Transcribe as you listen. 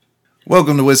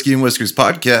Welcome to Whiskey and Whiskers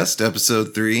Podcast,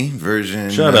 Episode 3, version...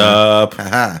 Shut up.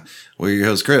 Haha. We're your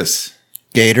host, Chris.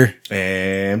 Gator.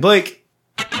 And Blake.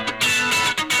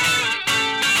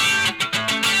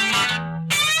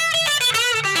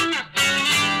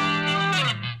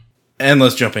 And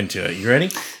let's jump into it. You ready?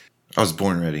 I was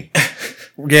born ready.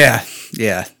 Yeah.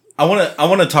 I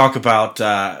want to talk about.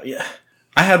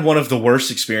 I had one of the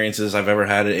worst experiences I've ever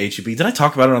had at HEB. Did I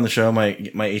talk about it on the show? My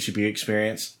HEB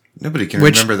experience. Nobody can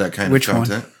Which- remember that kind of which one?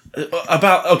 content.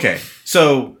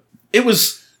 So it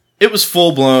was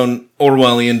full blown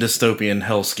Orwellian dystopian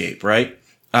hellscape, right?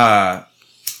 Well,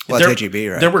 that's HEB,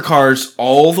 right? There were cars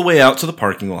all the way out to the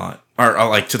parking lot, or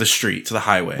like to the street, to the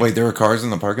highway. Wait, there were cars in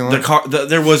the parking lot?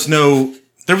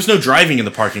 There was no driving in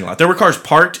the parking lot. There were cars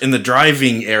parked in the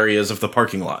driving areas of the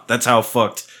parking lot. That's how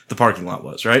fucked the parking lot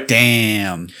was, right?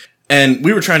 Damn. And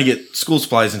we were trying to get school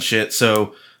supplies and shit,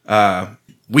 so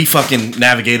we fucking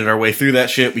navigated our way through that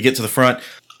shit. We get to the front.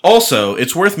 Also,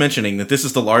 it's worth mentioning that this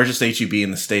is the largest HEB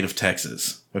in the state of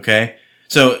Texas, okay?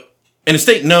 So, in a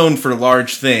state known for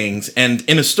large things, and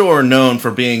in a store known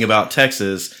for being about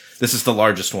Texas, this is the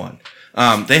largest one.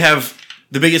 They have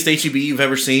the biggest HEB you've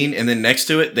ever seen, and then next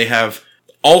to it, they have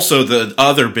also the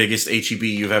other biggest HEB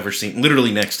you've ever seen,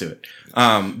 literally next to it.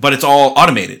 But it's all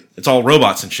automated. It's all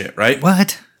robots and shit, right?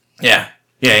 What? Yeah.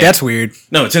 That's weird.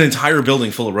 No, it's an entire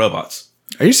building full of robots.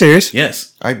 Are you serious?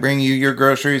 Yes. I bring you your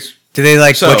groceries. Do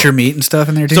they So- butcher meat and stuff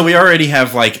in there too? So we already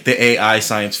have like the AI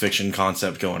science fiction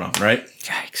concept going on, right?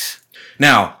 Yikes.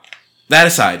 Now, that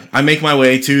aside, I make my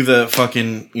way to the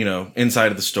fucking, inside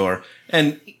of the store.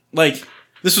 And like,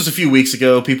 this was a few weeks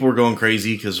ago. People were going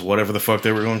crazy because whatever the fuck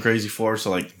they were going crazy for. So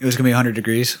like, It was going to be 100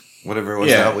 degrees. Whatever it was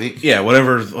that week. Yeah,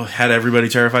 whatever had everybody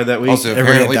terrified that week. Also,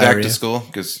 Everybody apparently had back diarrhea. to school.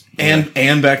 Cause,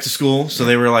 and back to school. So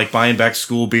they were like buying back to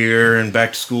school beer and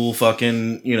back to school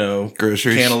fucking,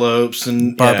 Groceries. cantaloupes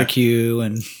and Barbecue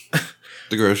and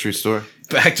the grocery store.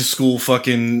 back to school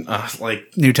fucking,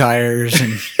 like new tires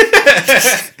and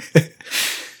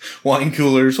wine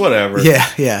coolers, whatever.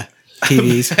 yeah.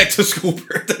 TVs. Back to school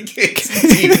birthday cakes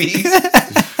and TVs.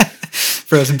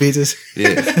 Frozen pizzas.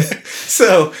 Yeah.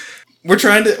 So we're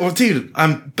trying to. Well, dude,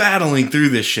 I'm battling through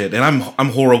this shit, and I'm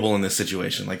horrible in this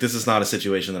situation. Like, this is not a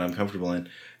situation that I'm comfortable in.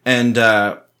 And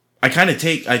I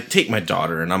take my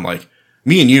daughter, and I'm like,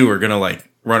 me and you are gonna like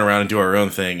run around and do our own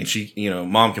thing, and she,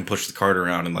 mom can push the cart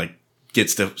around and like get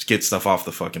stuff off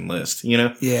the fucking list,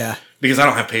 Yeah. because I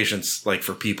don't have patience like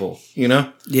for people, Yeah.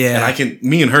 And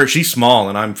me and her, she's small,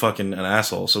 and I'm fucking an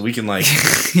asshole, so we can like.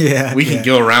 Yeah. We can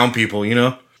go around people,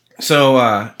 So,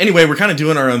 anyway, we're kind of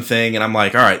doing our own thing, and I'm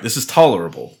like, all right, this is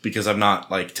tolerable because I'm not,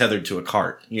 like, tethered to a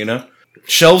cart,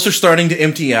 Shelves are starting to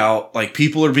empty out, like,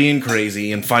 people are being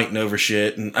crazy and fighting over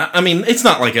shit, and, I mean, it's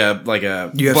not like a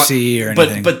UFC or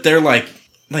anything. But they're like,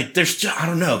 there's just, I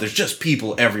don't know, there's just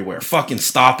people everywhere, fucking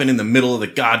stopping in the middle of the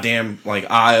goddamn, like,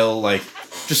 aisle, like,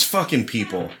 just fucking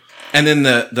people. And then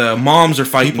the moms are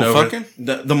fighting People over, fucking?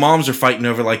 the moms are fighting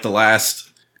over, like, the last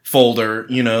folder,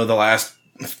 the last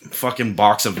fucking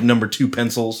box of number 2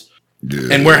 pencils.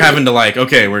 And we're having to like,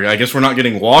 okay, I guess we're not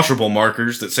getting washable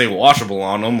markers that say washable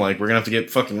on them. Like, we're gonna have to get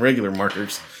fucking regular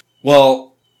markers.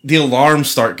 Well, the alarms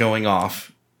start going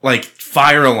off. Like,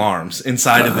 fire alarms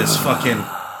inside of this fucking...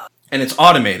 And it's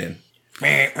automated.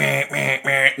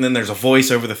 And then there's a voice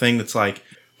over the thing that's like,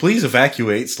 please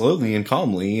evacuate slowly and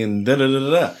calmly and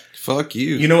da-da-da-da-da. Fuck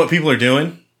you. You know what people are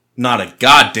doing? Not a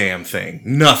goddamn thing.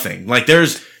 Nothing. Like,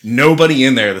 there's nobody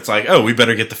in there that's like, oh, we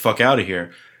better get the fuck out of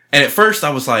here. And at first I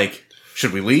was like,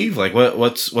 should we leave? Like,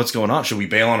 what's going on? Should we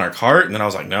bail on our cart? And then I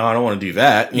was like, no, I don't want to do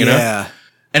that, you know? Yeah.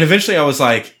 And eventually I was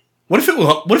like, what if it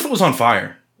was on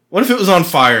fire? What if it was on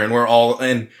fire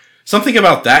and something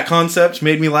about that concept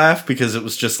made me laugh because it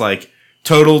was just like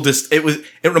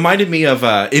it reminded me of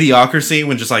Idiocracy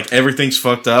when just like everything's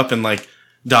fucked up and like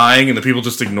dying and the people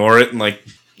just ignore it and like,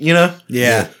 Yeah.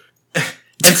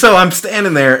 And so I'm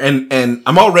standing there and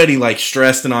I'm already like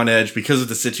stressed and on edge because of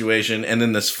the situation. And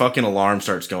then this fucking alarm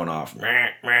starts going off.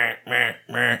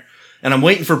 And I'm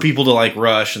waiting for people to like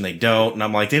rush and they don't. And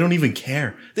I'm like, they don't even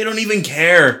care. They don't even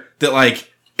care that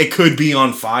like it could be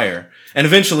on fire. And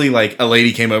eventually like a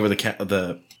lady came over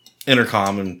the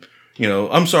intercom and,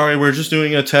 I'm sorry, we're just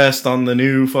doing a test on the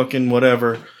new fucking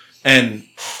whatever. And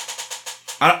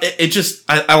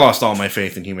I lost all my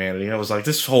faith in humanity. I was like,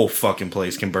 this whole fucking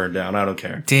place can burn down. I don't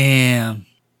care. Damn.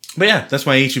 But yeah, that's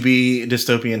my HEB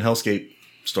dystopian hellscape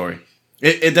story.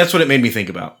 That's what it made me think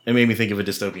about. It made me think of a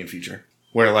dystopian future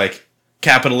where like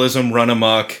capitalism run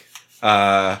amok,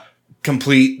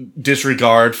 complete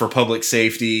disregard for public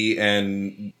safety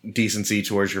and decency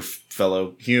towards your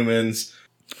fellow humans.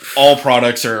 all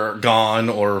products are gone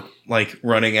or like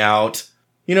running out.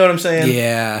 You know what I'm saying?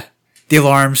 Yeah. The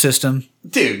alarm system.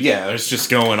 Dude, yeah, it's just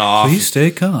going off. Please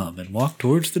stay calm and walk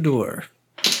towards the door.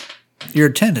 Your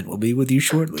attendant will be with you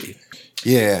shortly.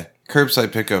 Yeah,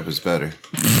 curbside pickup is better.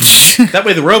 That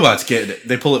way the robots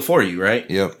they pull it for you, right?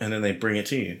 Yep. And then they bring it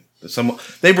to you.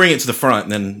 They bring it to the front,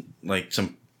 and then like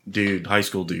some high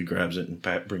school dude grabs it and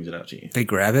brings it out to you. They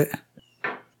grab it?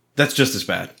 That's just as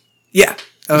bad. Yeah.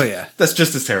 Oh, yeah. That's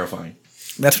just as terrifying.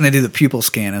 That's when they do the pupil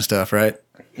scan and stuff, right?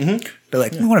 Mm-hmm. They're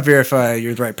like, we want to verify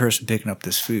you're the right person picking up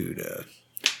this food.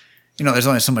 There's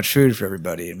only so much food for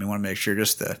everybody, and we want to make sure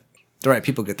just the right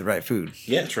people get the right food.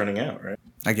 Yeah, it's running out, right?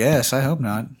 I guess. I hope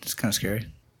not. It's kind of scary.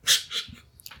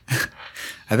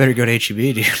 I better go to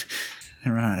H-E-B, dude. I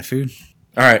run out of food.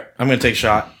 All right, I'm going to take a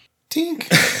shot. Tink.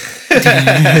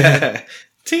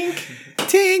 Tink.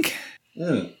 Tink.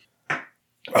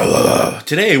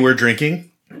 Today we're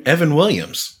drinking Evan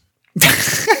Williams.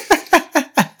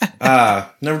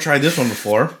 Never tried this one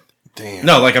before. Damn.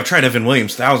 No, like I've tried Evan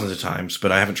Williams thousands of times,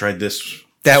 but I haven't tried this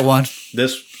That one.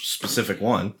 specific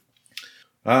one.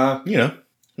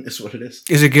 It's what it is.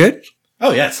 Is it good?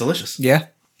 Oh yeah, it's delicious. Yeah.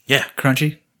 Yeah.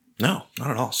 Crunchy? No,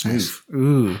 not at all. Smooth.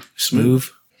 Ooh. Smooth.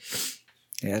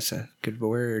 Yeah, that's a good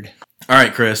word. All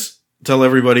right, Chris, tell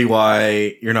everybody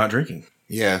why you're not drinking.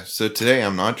 Yeah, so today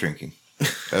I'm not drinking.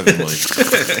 Evan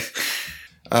Williams.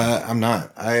 I'm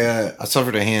not. I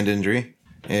suffered a hand injury,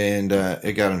 and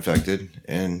it got infected,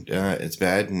 and it's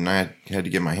bad, and I had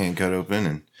to get my hand cut open,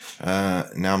 and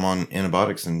now I'm on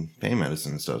antibiotics and pain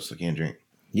medicine and stuff, so I can't drink.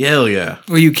 Hell yeah.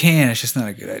 Well, you can. It's just not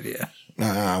a good idea.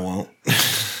 I won't.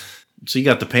 So you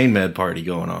got the pain med party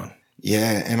going on.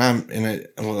 Yeah, and I'm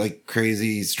like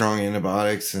crazy strong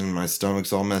antibiotics, and my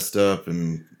stomach's all messed up,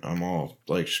 and I'm all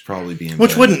like should probably be in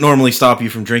Which bed. wouldn't normally stop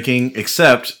you from drinking,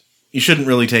 except you shouldn't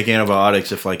really take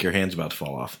antibiotics if like your hand's about to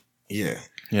fall off. Yeah.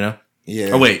 You know?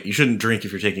 Yeah. Oh wait, you shouldn't drink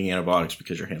if you're taking antibiotics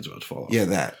because your hand's about to fall off. Yeah,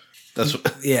 that. That's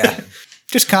what Yeah.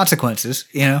 Just consequences,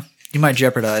 You might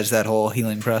jeopardize that whole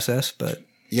healing process, but...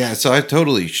 Yeah, so I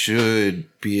totally should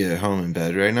be at home in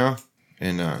bed right now,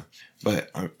 and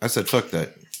but I said fuck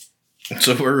that.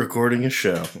 So we're recording a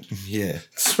show. Yeah,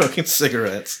 Smoking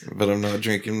cigarettes. but I'm not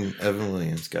drinking Evan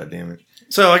Williams. God damn it.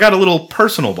 So I got a little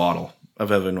personal bottle of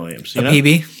Evan Williams. You A know?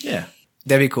 PB? Yeah.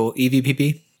 That'd be cool.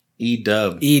 EVPP?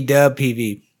 E-dub. E-dub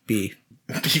PVB.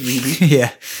 PVB.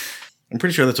 Yeah. I'm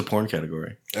pretty sure that's a porn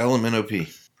category.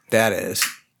 LMNOP. That is.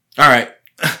 All right.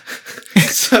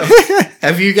 So,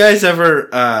 have you guys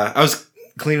ever, I was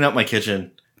cleaning up my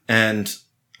kitchen and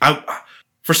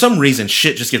for some reason,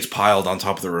 shit just gets piled on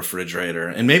top of the refrigerator.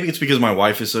 And maybe it's because my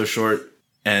wife is so short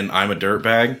and I'm a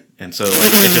dirtbag. And so like,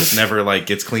 it just never like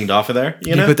gets cleaned off of there.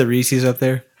 You know? put the Reese's up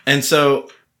there? And so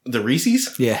the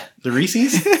Reese's? Yeah. The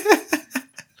Reese's?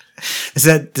 Does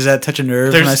that touch a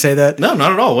nerve when I say that? No,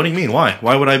 not at all. What do you mean? Why?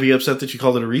 Why would I be upset that you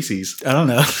called it a Reese's? I don't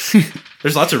know.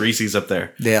 There's lots of Reese's up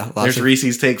there. Yeah, There's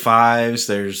Reese's Take Fives.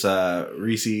 There's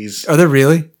Reese's. Are there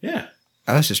really? Yeah.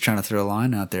 I was just trying to throw a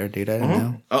line out there, dude. I didn't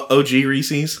know. OG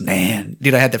Reese's. Man,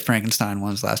 dude, I had the Frankenstein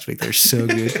ones last week. They're so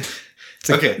good.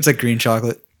 It's like green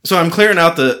chocolate. So I'm clearing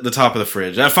out the top of the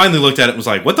fridge. I finally looked at it and was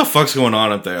like, what the fuck's going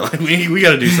on up there? Like, we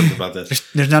got to do something about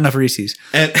this. There's not enough Reese's.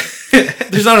 And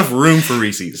there's not enough room for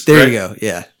Reese's. There right? you go.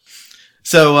 Yeah.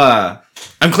 So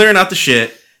I'm clearing out the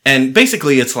shit. And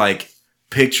basically it's like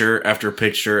picture after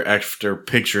picture after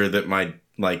picture that my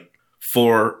like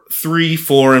 3,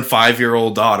 4, and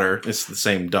 5-year-old daughter, it's the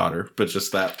same daughter, but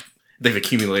just that they've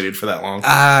accumulated for that long.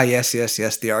 Ah, yes.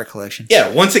 The art collection. Yeah,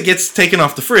 once it gets taken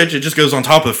off the fridge, it just goes on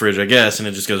top of the fridge, I guess, and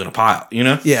it just goes in a pile, you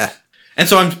know? Yeah. And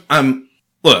so I'm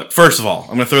look, first of all,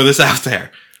 I'm gonna throw this out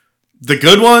there. The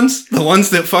good ones, the ones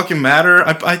that fucking matter,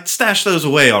 I stashed those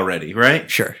away already,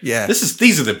 right? Sure. Yeah. This is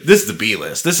the B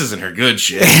list. This isn't her good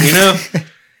shit, you know?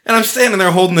 And I'm standing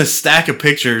there holding this stack of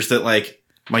pictures that like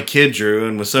my kid drew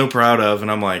and was so proud of, and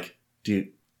I'm like, do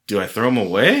I throw them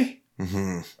away?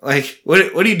 Mm-hmm. Like,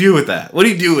 what do you do with that? What do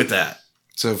you do with that?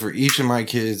 So for each of my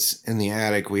kids in the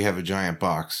attic, we have a giant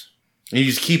box. And you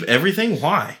just keep everything?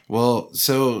 Why? Well,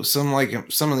 so some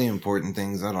of the important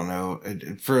things, I don't know,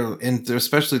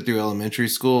 especially through elementary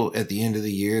school, at the end of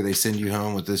the year, they send you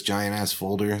home with this giant ass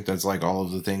folder that's like all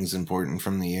of the things important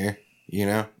from the year, you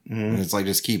know? Mm-hmm. And it's like,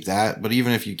 just keep that. But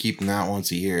even if you keep them that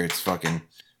once a year,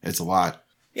 it's a lot.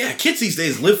 Yeah, kids these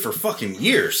days live for fucking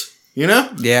years, you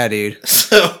know? Yeah, dude.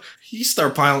 So you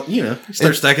start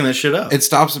stacking that shit up. It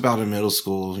stops about in middle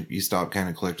school. You stop kind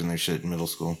of collecting their shit in middle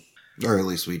school. Or at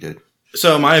least we did.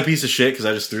 So am I a piece of shit because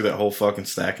I just threw that whole fucking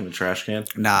stack in the trash can?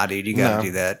 Nah, dude, you gotta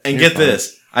do that. And You're get fine.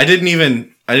 this, I didn't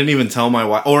even tell my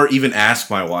wife or even ask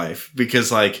my wife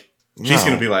because like She's No.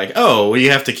 going to be like, oh, well,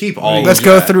 you have to keep all Let's of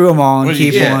go that. through them all and What,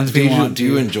 keep the yeah, ones do we you, want. do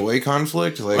you to. enjoy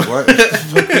conflict? Like, what?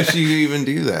 What could you even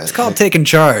do that? It's called taking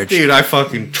charge. Dude, I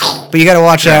fucking... But you got to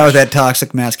watch out with that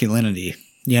toxic masculinity,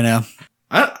 you know?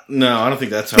 No, I don't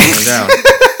think that's how it went down.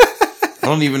 I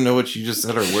don't even know what you just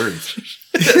said are words.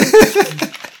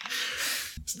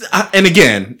 And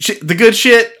again, the good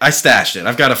shit, I stashed it.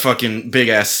 I've got a fucking big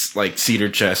ass like cedar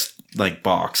chest like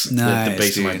box at the Nice,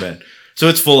 base of my dude. bed. So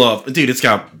it's full of, dude, it's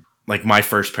got like my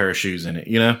first pair of shoes in it,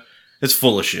 you know? It's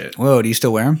full of shit. Whoa, do you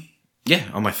still wear them? Yeah,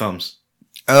 on my thumbs.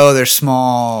 Oh, they're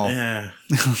small. Yeah.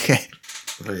 Wait, Okay.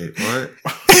 what?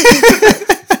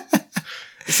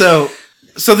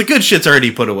 So the good shit's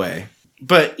already put away.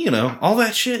 But, you know, all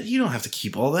that shit, you don't have to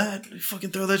keep all that. You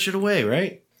fucking throw that shit away,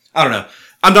 right? I don't know.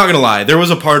 I'm not going to lie. There was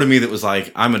a part of me that was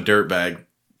like, I'm a dirtbag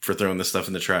for throwing this stuff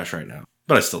in the trash right now.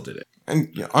 But I still did it.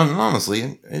 And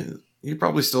honestly, you're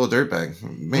probably still a dirtbag.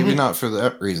 Maybe not for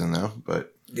that reason though,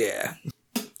 but Yeah.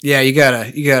 Yeah, you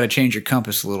gotta change your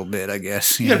compass a little bit, I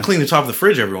guess. You got to clean the top of the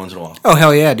fridge every once in a while. Oh,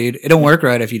 hell yeah, dude. It don't work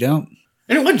right if you don't.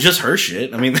 And it wasn't just her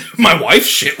shit. I mean, my wife's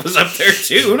shit was up there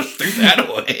too, and I threw that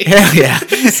away. Hell yeah.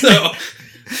 So,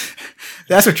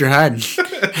 That's what you're hiding.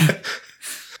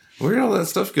 where did all that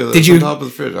stuff go? Did That's you- on top of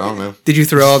the fridge? I don't know. Did you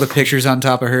throw all the pictures on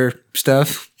top of her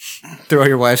stuff? Throw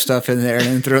your wife's stuff in there and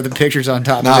then throw the pictures on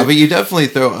top Nah, of but it? you definitely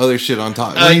throw other shit on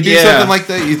top. When you do yeah. something like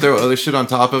that, you throw other shit on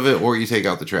top of it, or you take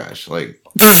out the trash. Like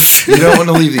you don't want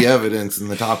to leave the evidence in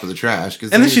the top of the trash.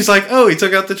 Cause and then she's like, "Oh, he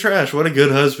took out the trash. What a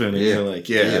good husband." And Yeah. you're like,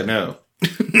 "Yeah, Yeah. no,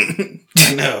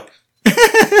 no."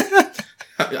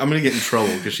 I'm gonna get in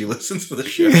trouble because she listens to the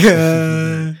show.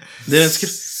 Then it's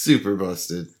super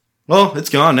busted. well, it's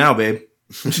gone now, babe.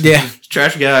 Yeah.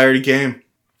 Trash guy already came.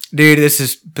 Dude, this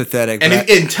is pathetic. And, but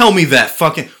and tell me that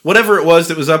fucking whatever it was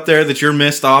that was up there that you're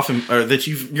missed off and, or that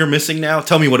you're missing now.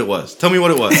 Tell me what it was. Tell me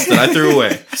what it was that I threw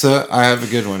away. So I have a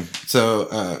good one.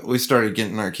 So we started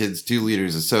getting our kids 2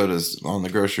 liters of sodas on the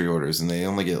grocery orders, and they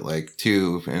only get like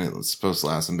 2, and it's supposed to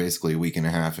last them basically a week and a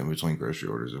half in between grocery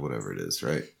orders or whatever it is,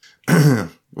 right?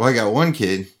 Well, I got one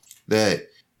kid that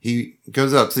he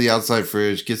goes out to the outside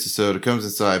fridge, gets the soda, comes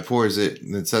inside, pours it,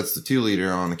 and then sets the 2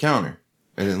 liter on the counter,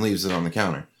 and then leaves it on the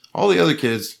counter. All the other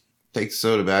kids take the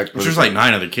soda back. Which there's like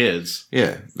 9 other kids.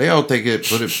 Yeah, they all take it,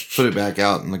 put it back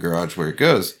out in the garage where it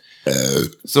goes.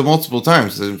 So multiple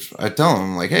times, I tell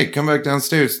them like, "Hey, come back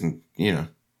downstairs and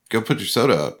go put your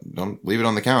soda up. Don't leave it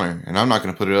on the counter." And I'm not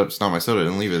going to put it up. It's not my soda.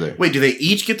 And leave it there. Wait, do they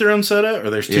each get their own soda, or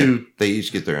there's two? Yeah, they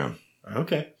each get their own.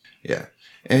 Okay. Yeah,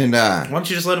 and Why don't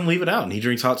you just let him leave it out and he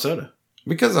drinks hot soda?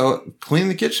 because I'll clean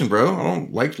the kitchen, bro. I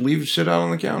don't like to leave shit out on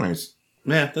the counters.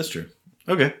 Yeah, that's true.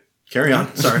 Okay, carry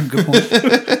on. Sorry. good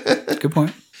point. Good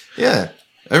point. Yeah,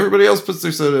 everybody else puts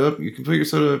their soda up. You can put your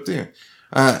soda up too.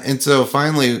 And so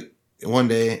finally, one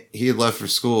day he had left for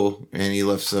school and he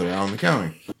left soda out on the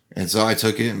counter. And so I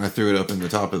took it and I threw it up in the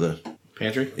top of the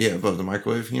Pantry. above the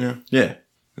microwave, Yeah,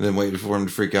 and then waited for him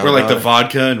to freak out. where like about the it.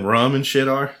 vodka and rum and shit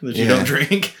are that you Yeah. don't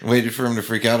drink. Waited for him to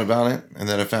freak out about it, and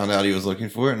then I found out he was looking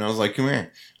for it, and I was like, "Come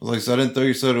here." I was like, "So I didn't throw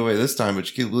your soda away this time, but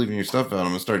you keep leaving your stuff out. I'm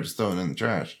gonna start just throwing it in the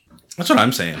trash." That's what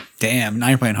I'm saying. Damn, now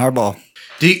you're playing hardball.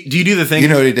 Do you do the thing? You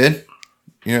know what he did?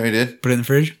 You know what he did? Put it in the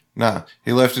fridge? Nah,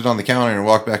 he left it on the counter and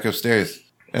walked back upstairs.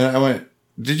 And I went,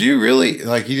 "Did you really?"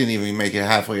 Like, he didn't even make it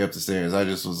halfway up the stairs. I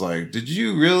just was like, "Did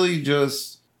you really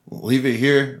just leave it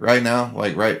here right now?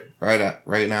 Like right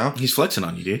now?" He's flexing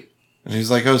on you, dude. And he's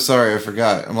like, "Oh, sorry, I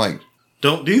forgot." I'm like,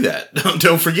 Don't do that.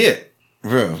 Don't forget.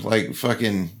 "Bro, like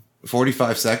fucking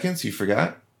 45 seconds? You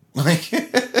forgot?" Like,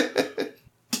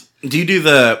 Do you do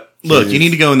the look? Jeez. You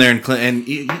need to go in there and clean.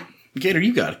 And Gator,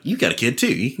 you got a kid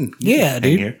too. You can Yeah, hang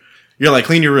dude. here. You're like,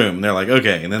 clean your room. And they're like,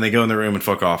 okay. And then they go in the room and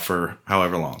fuck off for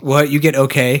however long. What? You get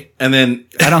okay? And then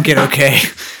I don't get okay.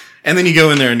 and then you go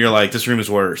in there and you're like, this room is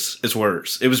worse. It's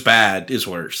worse. It was bad. It's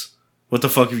worse. What the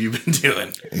fuck have you been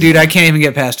doing? Dude, I can't even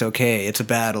get past okay. It's a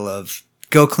battle of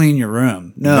go clean your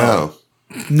room. No.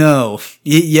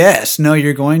 Yes. No,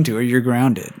 you're going to, or you're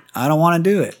grounded. I don't want to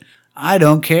do it. I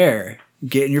don't care.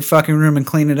 Get in your fucking room and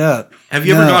clean it up. Have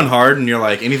you No. ever gone hard and you're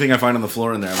like, anything I find on the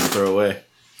floor in there, I'm going to throw away?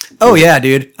 Oh, yeah,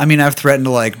 dude. I mean, I've threatened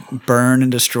to, like, burn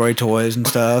and destroy toys and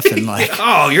stuff. And, like,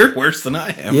 Oh, you're worse than I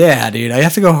am. yeah, dude. I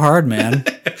have to go hard, man.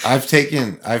 I've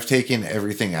taken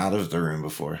everything out of the room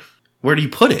before. Where do you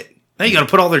put it? Now you got to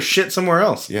put all their shit somewhere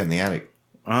else. Yeah, in the attic.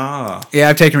 Ah. Yeah,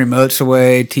 I've taken remotes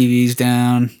away, TVs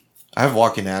down. I have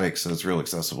walk-in attics, so it's real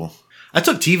accessible. I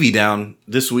took TV down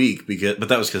this week but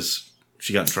that was because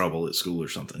she got in trouble at school or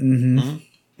something. Mm-hmm.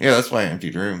 Yeah, that's why I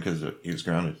emptied the room, because he was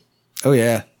grounded. Oh,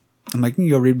 yeah. I'm like, you can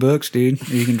go read books, dude.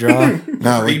 Or you can draw.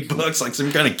 No, Read books like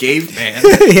some kind of caveman.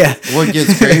 Yeah. what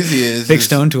gets crazy is Big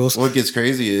stone tools. What gets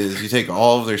crazy is you take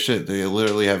all of their shit; they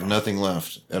literally have nothing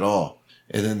left at all,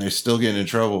 and then they're still getting in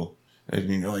trouble. And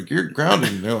you're like, "You're grounded."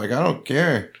 And they're like, "I don't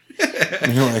care."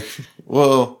 And you're like,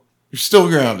 "Well, you're still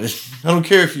grounded. I don't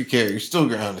care if you care. You're still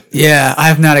grounded." Yeah, I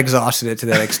have not exhausted it to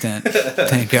that extent.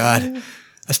 Thank God.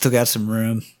 I still got some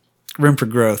room for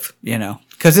growth,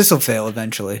 because this will fail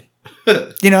eventually.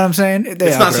 You know what I'm saying? They It's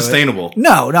not outgrow it. sustainable.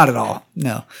 No, not at all.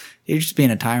 No. You're just being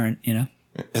a tyrant,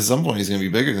 At some point, he's gonna be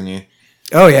bigger than you.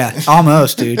 Oh, yeah.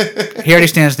 Almost, dude. He already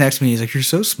stands next to me. He's like, you're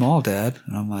so small, Dad.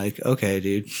 And I'm like, okay,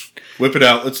 dude. Whip it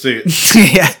out. Let's do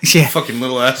it. Yeah. Fucking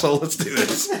little asshole. Let's do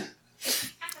this.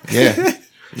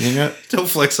 Yeah, Don't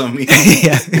flex on me.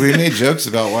 Yeah. we made jokes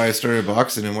about why I started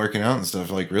boxing and working out and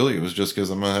stuff. Like, really, it was just because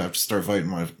I'm gonna have to start fighting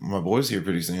my boys here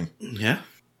pretty soon. Yeah.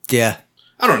 Yeah.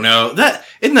 I don't know.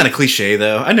 Isn't that a cliche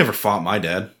though? I never fought my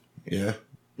dad. Yeah,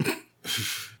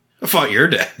 I fought your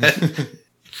dad.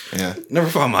 yeah. Never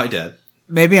fought my dad.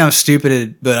 Maybe I'm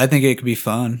stupid, but I think it could be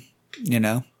fun,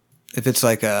 If it's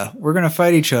like we're going to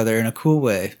fight each other in a cool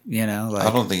way, I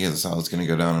like, don't think it's how it's gonna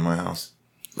go down in my house.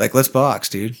 like let's box,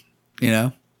 dude.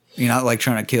 You're not like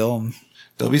trying to kill them.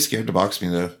 They'll be scared to box me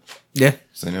though, Yeah.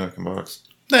 because they know I can box.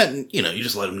 That you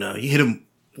just let him know. You hit him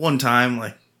one time,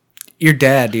 like Your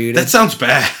dad, dude. that sounds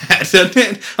bad.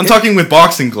 I'm talking with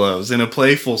boxing gloves in a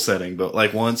playful setting, but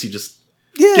like once you just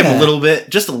yeah. give him a little bit,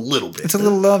 just a little bit. It's a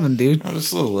little loving, dude. Oh,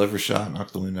 just a little lever shot,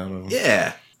 knock the wind out of them.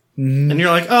 Yeah. Mhm. And you're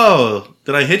like, oh,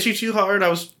 did I hit you too hard? I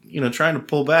was, trying to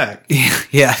pull back.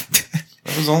 Yeah.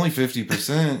 That was only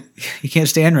 50%. You can't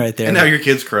stand right there. And now your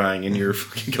kid's crying and you're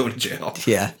fucking going to jail.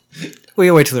 Yeah. We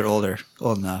gotta wait till they're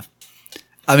old enough.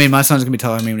 I mean, my son's gonna be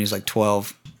taller than me when he's like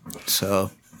 12.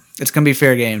 So it's gonna be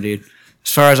fair game, dude.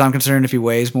 As far as I'm concerned, if he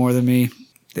weighs more than me,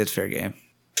 it's fair game.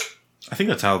 I think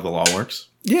that's how the law works.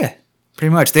 Yeah.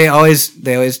 Pretty much. They always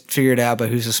figure it out by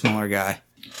who's the smaller guy.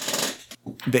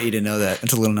 Bet you didn't know that.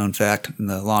 It's a little known fact in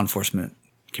the law enforcement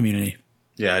community.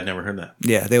 Yeah, I'd never heard that.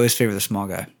 Yeah, they always favor the small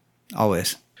guy.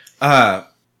 Always.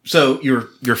 So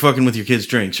you're fucking with your kids'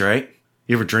 drinks, right?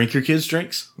 You ever drink your kids'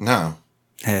 drinks? No,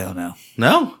 Hell no.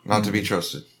 No? not to be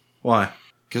trusted. Why?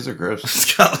 Kids are gross.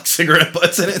 It's got like cigarette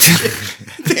butts in it.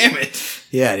 Damn it.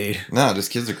 Yeah, dude. No,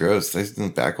 just kids are gross. They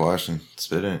backwash and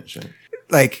spit in it and shit.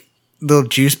 Like little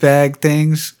juice bag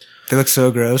things. They look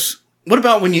so gross. What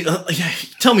about when you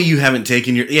tell me you haven't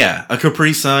taken a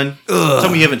Capri Sun? Ugh. Tell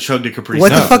me you haven't chugged a Capri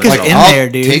What Sun. the fuck is in I'll there,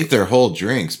 dude? take their whole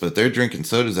drinks, but they're drinking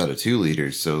sodas out of 2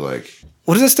 liters. So, like,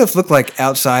 What does that stuff look like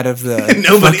outside of the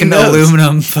Nobody fucking knows.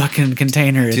 aluminum fucking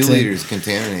container? 2 It's in? liters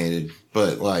contaminated.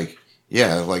 But, like,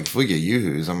 yeah, like, if we get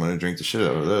Yoo-Hoos, I'm going to drink the shit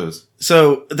out of those.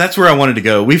 So that's where I wanted to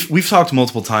go. We've talked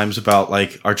multiple times about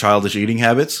like our childish eating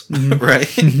habits, right?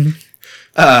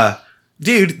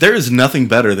 Dude, there is nothing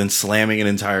better than slamming an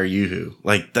entire Yoo-Hoo.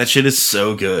 Like that shit is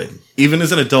so good, even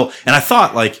as an adult. And I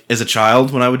thought like as a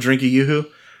child when I would drink a Yoo-Hoo,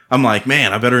 I'm like,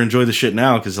 man, I better enjoy the shit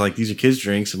now because like these are kids'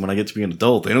 drinks, and when I get to be an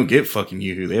adult, they don't get fucking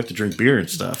Yoo-Hoo. They have to drink beer and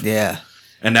stuff. Yeah.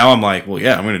 And now I'm like, well,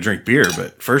 yeah, I'm going to drink beer,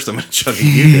 but first I'm going to chug a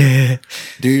Yoo-Hoo.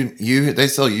 Dude, they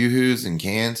sell Yoo-Hoos in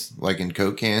cans, like in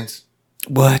Coke cans.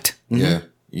 What? Yeah.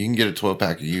 You can get a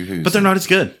 12-pack of Yoo-Hoos. But they're not as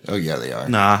good. Oh, yeah, they are.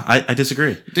 Nah, I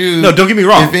disagree. Dude. No, don't get me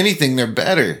wrong. If anything, they're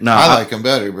better. No, I like them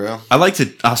better, bro.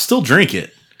 I'll still drink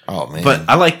it. Oh, man. But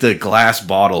I like the glass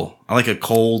bottle. I like a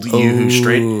cold Yoo-Hoo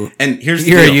straight. And here's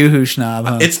the You're deal. a Yoo-Hoo snob,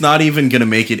 huh? It's not even going to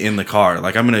make it in the car.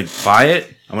 Like, I'm going to buy it.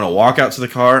 I'm going to walk out to the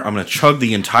car. I'm going to chug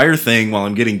the entire thing while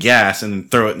I'm getting gas and then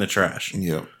throw it in the trash.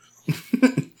 Yep.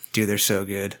 Dude, they're so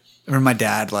good. I remember my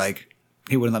dad, like,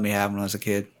 he wouldn't let me have them when I was a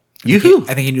kid. Yoo-Hoo.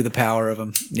 I think he knew the power of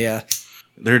them. Yeah.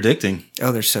 They're addicting.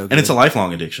 Oh, they're so good. And it's a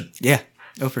lifelong addiction. Yeah.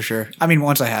 Oh, for sure. I mean,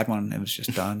 once I had one, it was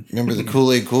just done. Remember the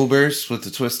Kool-Aid Cool Burst with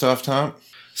the twist off top?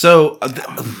 So,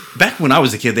 back when I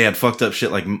was a kid, they had fucked up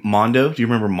shit like Mondo. Do you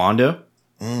remember Mondo?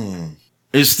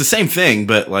 It's the same thing,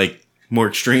 but like more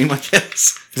extreme, I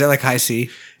guess. Is that like high C?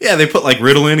 Yeah, they put like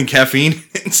Ritalin and caffeine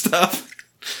and stuff.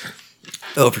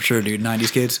 Oh, for sure, dude.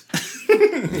 90s kids.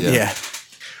 Yeah.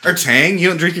 Or Tang. You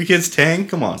don't drink your kids Tang?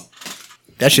 Come on.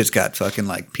 That shit's got fucking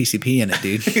like PCP in it,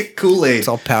 dude. Kool-Aid. It's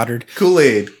all powdered.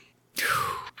 Kool-Aid.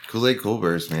 Kool-Aid Cool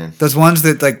Burst, man. Those ones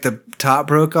that like the top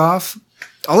broke off.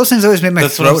 All those things always made my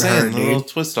That's what I'm throat saying. hurt, The dude. little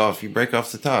twist off. You break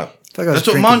off the top. It's like I was That's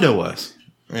what drinking- Mondo was.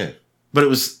 Yeah. But it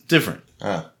was different.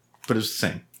 Ah. But it was the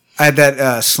same. I had that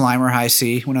Slimer High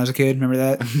C when I was a kid. Remember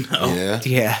that? Yeah.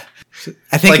 Yeah.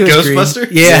 I think Like it was green. Ghostbuster?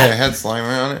 Yeah, Yeah. it had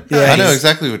Slimer on it. Yeah, I know he's-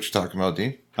 exactly what you're talking about,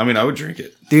 dude. I mean, I would drink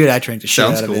it. Dude, I drank the shit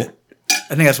Sounds out cool. of it.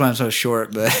 I think that's why I'm so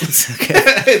short, but it's okay.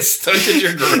 It's stuck in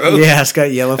your growth. Yeah, it's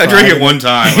got yellow. I drank it one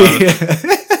time.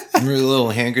 Remember the little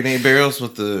hand grenade barrels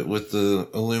with the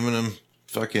aluminum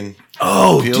fucking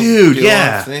dude, peel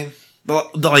yeah. off thing?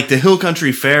 Like the Hill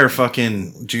Country Fair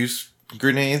fucking Juice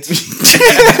grenades.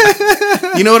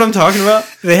 You know what I'm talking about?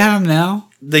 They have them now?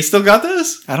 They still got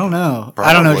those? I don't know.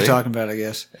 I don't know what Probably. you're talking about, I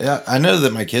guess. Yeah, I know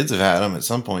that my kids have had them at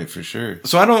some point for sure.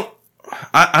 So I don't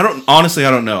honestly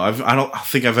I don't know. I don't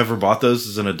think I've ever bought those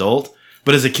as an adult.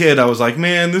 But as a kid, I was like,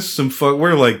 man, this is some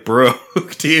we're like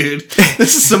broke, dude.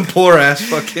 This is some poor ass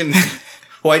fucking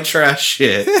white trash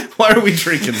shit. Why are we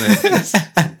drinking this?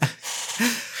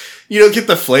 You don't get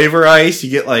the flavor ice. You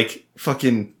get like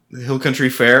fucking Hill Country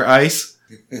Fair ice.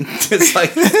 It's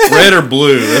like red or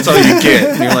blue. That's all you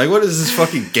get. And you're like, what is this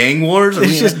fucking gang wars?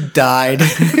 It's just died.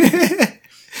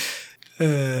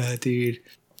 Dude.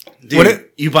 Dude,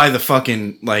 you buy the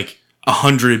fucking like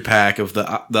 100 pack of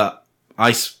the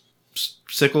ice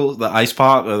sickle, the ice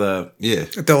pop, or the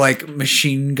The like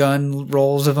machine gun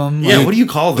rolls of them. yeah. Like, What do you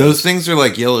call Those things are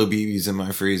like yellow BBs in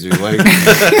my freezer. Like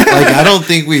I don't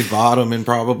think we've bought them in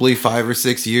probably 5 or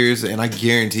 6 years, and I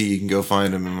guarantee you can go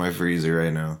find them in my freezer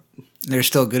right now. they're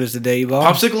still good as the day you bought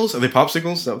 'em. popsicles? Are they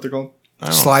popsicles? Is that what they're called?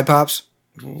 Slide pops.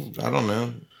 I don't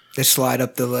know. They slide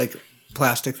up the like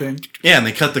plastic thing. Yeah, and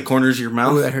they cut the corners of your Oh,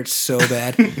 mouth. that hurts so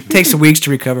bad. Takes weeks to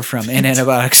recover from and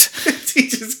antibiotics.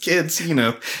 Teaches kids,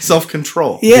 self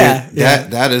control. Yeah. Dude,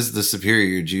 that is the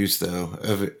superior juice though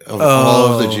of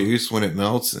all of the juice when it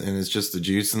melts and it's just the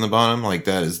juice in the bottom. Like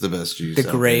that is the best juice. The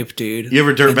out grape, dude. You ever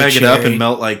And the dirtbag it up cherry. and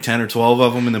melt like 10 or 12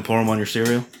 of them and then pour them on your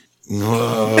cereal? there.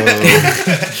 Whoa.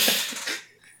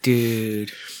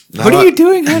 Dude. Not What are on- you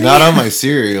doing, honey? Not on my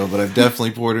cereal, but I've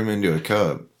definitely poured them into a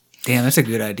cup. Damn, that's a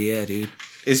good idea, dude.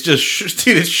 It's just,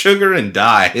 dude, it's sugar and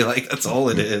dye. Like, that's all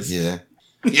it is. Yeah.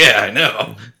 Yeah, I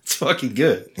know. It's fucking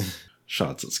good.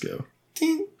 Shots, let's go.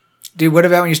 Dude, what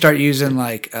about when you start using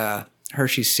like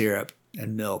Hershey's syrup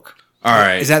and milk? All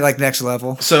right. Is that like next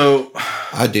level? So,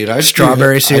 I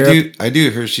Strawberry syrup? I do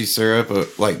Hershey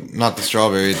syrup, like not the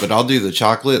strawberries, but I'll do the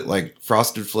chocolate, like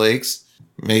Frosted Flakes.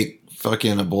 Make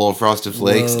fucking a bowl of Frosted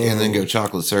Flakes, Whoa. and then go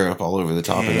chocolate syrup all over the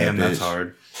top of that damn, bitch. that's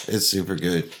hard. It's super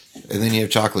good. And then you have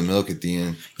chocolate milk at the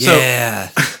end. So- Yeah.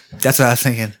 That's what I was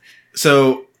thinking.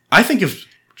 So, I think of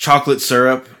chocolate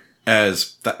syrup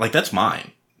as, that's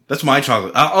mine. That's my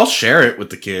chocolate. I'll share it with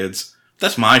the kids.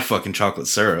 That's my fucking chocolate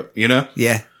syrup,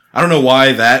 Yeah. I don't know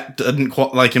why that doesn't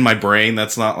like in my brain.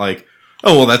 That's not like,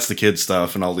 oh well, that's the kid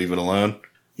stuff, and I'll leave it alone.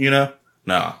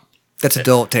 No. That's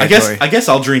adult I territory. guess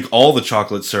I'll drink all the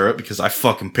chocolate syrup because I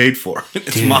fucking paid for it.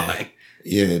 It's Dude. mine.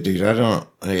 Yeah, dude, I don't.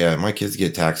 Yeah, my kids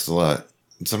get taxed a lot.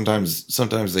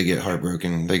 Sometimes they get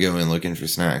heartbroken. They go in looking for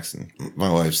snacks, and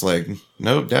my wife's like,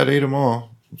 "Nope, Dad ate them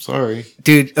all. I'm sorry."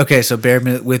 Dude, okay, so bear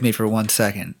with me for 1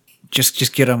 second.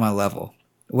 Just get on my level.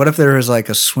 What if there was like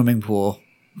a swimming pool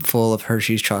full of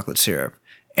Hershey's chocolate syrup,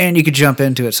 and you could jump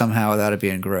into it somehow without it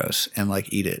being gross and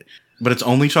like eat it? But it's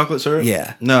only chocolate syrup?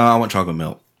 Yeah. No, I want chocolate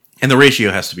milk. And the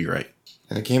ratio has to be right.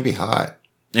 And it can't be hot.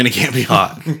 And it can't be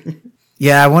hot.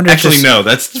 Yeah, I wonder Actually, if no,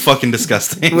 that's fucking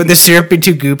disgusting. would the syrup be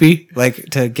too goopy, like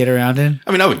to get around in?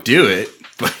 I mean, I would do it,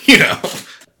 but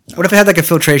What if it had like a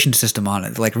filtration system on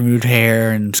it, like removed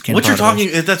hair and skin? What you're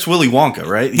particles? talking, that's Willy Wonka,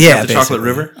 right? He's Yeah, got the chocolate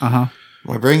basically. river. Uh huh.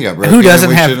 My brain got broken. Who doesn't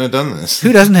We have- shouldn't have done this.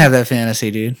 Who doesn't have that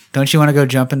fantasy, dude? Don't you want to go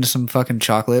jump into some fucking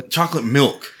chocolate? Chocolate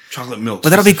milk. Chocolate milk. But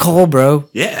that'll be cold, bro.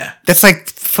 Yeah. That's like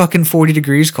fucking 40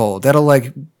 degrees cold. That'll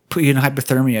like put you in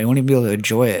hypothermia. You won't even be able to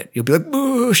enjoy it. You'll be like,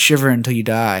 "Boo," shivering until you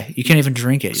die. You can't even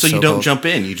drink it. So It's you don't cold. jump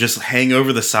in. You just hang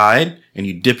over the side and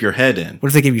you dip your head in. What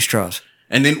if they give you straws?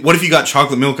 And then what if you got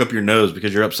chocolate milk up your nose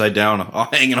because you're upside down, all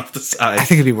hanging off the side? I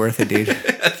think it'd be worth it, dude.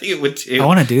 I think it would too. I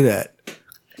want to do that.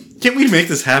 Can we make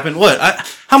this happen? What?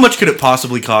 How much could it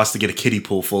possibly cost to get a kiddie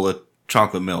pool full of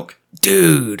chocolate milk?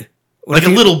 Dude. What Like if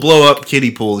a you- little blow up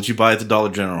kiddie pool that you buy at the Dollar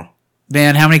General.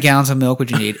 Man, how many gallons of milk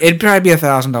would you need? It'd probably be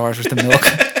 $1,000 worth of milk.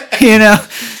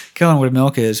 Going what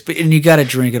milk is. But and you gotta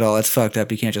drink it all. It's fucked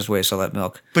up. You can't just waste all that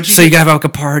milk. But you so you gotta have like a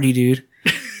party, dude.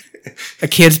 A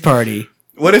kid's party.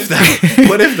 What if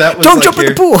that was Don't like jump in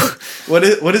the pool. What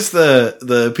is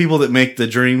the people that make the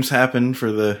dreams happen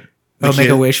for the Oh,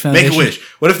 Make-A-Wish Foundation? Make-A-Wish.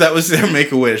 What if that was their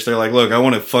Make-A-Wish? They're like, look, I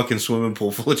want a fucking swimming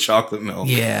pool full of chocolate milk.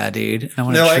 Yeah, dude. I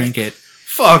want They're to like- drink it.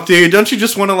 Fuck, dude, don't you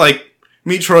just want to like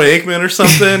meet Troy Aikman or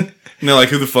something? And they're like,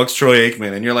 who the fuck's Troy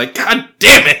Aikman? And you're like, God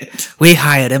damn it! We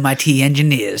hired MIT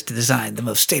engineers to design the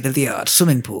most state-of-the-art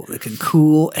swimming pool that can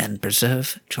cool and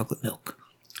preserve chocolate milk.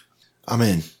 I'm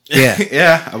in. Yeah.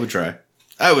 Yeah, I would try.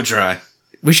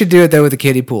 We should do it, though, with a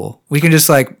kiddie pool. We can just,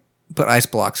 like, put ice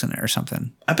blocks in it or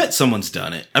something. I bet someone's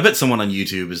done it. I bet someone on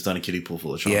YouTube has done a kiddie pool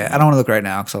full of chocolate. Yeah, I don't want to look right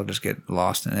now because I'll just get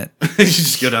lost in it. You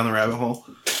just go down the rabbit hole.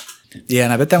 Yeah,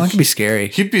 and I bet that one can be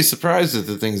scary. You'd be surprised at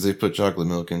the things they put chocolate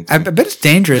milk in. I bet it's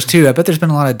dangerous too. I bet there's been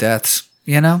a lot of deaths.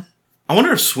 You know, I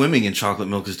wonder if swimming in chocolate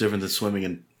milk is different than swimming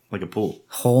in like a pool.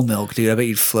 whole milk, dude. I bet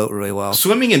you'd float really well.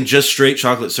 Swimming in just straight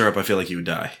chocolate syrup, I feel like you would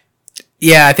die.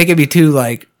 Yeah, I think it'd be too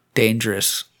like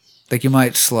dangerous. Like you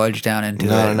might sludge down into it.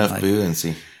 Not and, enough like,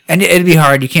 buoyancy. and it'd be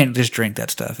hard. You can't just drink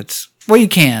that stuff. You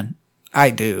can. I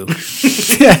do.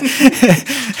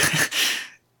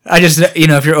 I just,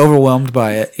 if you're overwhelmed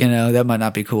by it, that might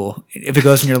not be cool. If it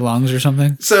goes in your lungs or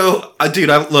something. So, dude,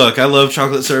 I love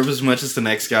chocolate syrup as much as the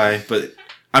next guy, but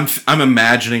I'm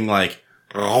imagining like,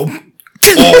 trying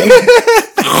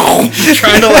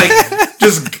to like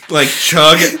just like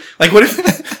chug it. Like, what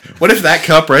if that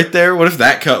cup right there? What if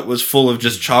that cup was full of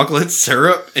just chocolate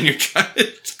syrup and you're trying to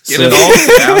get it all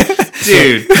down,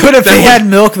 dude? What if they had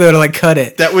milk though to like cut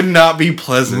it? That would not be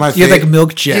pleasant. You had like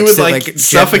milk jets. You would that, like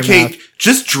suffocate.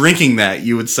 Just drinking that,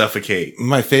 you would suffocate.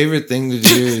 My favorite thing to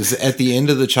do is at the end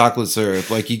of the chocolate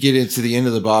syrup, like you get into the end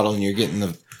of the bottle and you're getting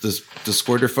the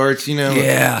squirter farts,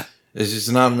 Yeah. It's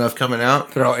just not enough coming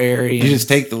out. They're all airy. You just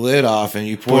take the lid off and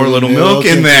you pour a little milk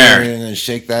in there and then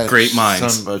shake that great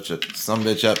minds. Some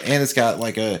bitch up. And it's got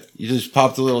like you just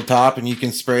pop the little top and you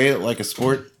can spray it like a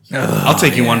sport. I'll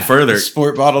take you one further.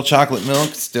 Sport bottle chocolate milk.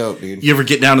 It's dope, dude. You ever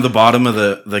get down to the bottom of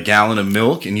the gallon of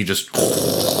milk and you just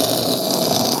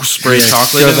spray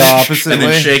chocolate in the opposite and way.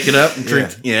 then shake it up and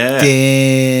drink? Yeah.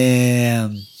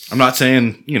 Damn. I'm not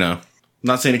saying,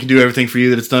 it can do everything for you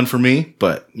that it's done for me,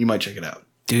 but you might check it out.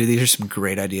 Dude, these are some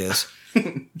great ideas.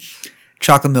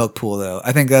 Chocolate milk pool, though.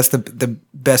 I think that's the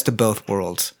best of both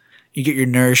worlds. You get your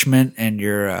nourishment and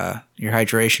your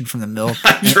hydration from the milk.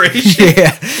 Hydration?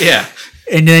 Yeah. Yeah.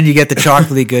 And then you get the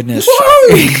chocolatey goodness.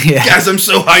 Yeah. Guys, I'm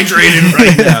so hydrated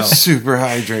right now. Super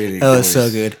hydrated. Oh, it's so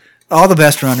good. All the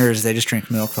best runners, they just drink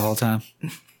milk the whole time.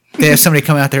 They have somebody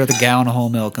come out there with a gallon of whole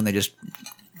milk and they just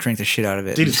drink the shit out of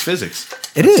it. Dude, it's physics.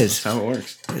 It is. That's how it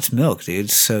works. It's milk, dude.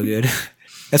 It's so good.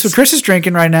 That's what Chris is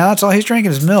drinking right now. That's all he's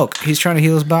drinking is milk. He's trying to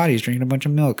heal his body. He's drinking a bunch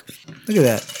of milk. Look at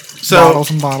that. So, bottles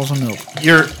and bottles of milk.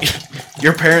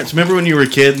 Your parents, remember when you were a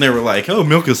kid and they were like, oh,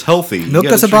 milk is healthy. Milk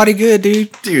does a body good,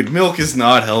 dude. Dude, milk is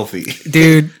not healthy.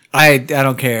 Dude, I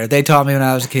don't care. They taught me when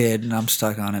I was a kid, and I'm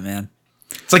stuck on it, man.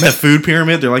 It's like the food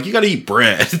pyramid. They're like, you got to eat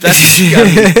bread.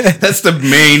 That's the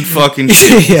main fucking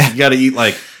shit. Yeah. You got to eat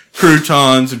like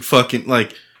croutons and fucking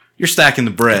like you're stacking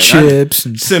the bread. Chips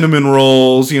and cinnamon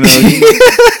rolls. Little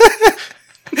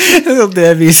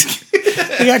Debbie's.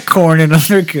 They got corn in them.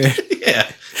 They're good.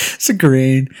 Yeah, it's a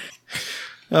grain.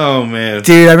 Oh man,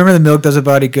 dude, I remember the Milk Does a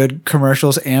Body Good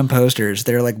commercials and posters.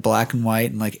 They're like black and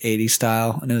white and like 80s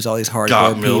style, and it was all these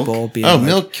hardcore people. Being like,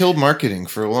 milk killed marketing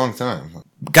for a long time.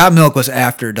 Got Milk was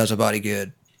after Does a Body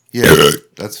Good. Yeah,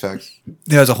 that's facts.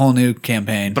 There was a whole new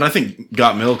campaign. But I think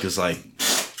Got Milk is like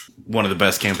one of the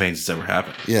best campaigns that's ever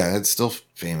happened. Yeah, it's still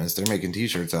famous. They're making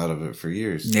T-shirts out of it for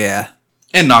years. Yeah,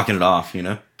 and knocking it off.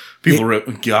 People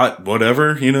got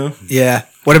whatever. Yeah.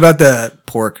 What about the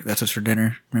pork? That's what's for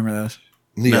dinner. Remember those?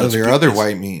 The other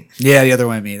white meat. Yeah, the other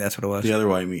white meat. That's what it was. The other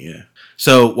white meat, yeah.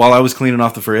 So while I was cleaning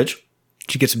off the fridge,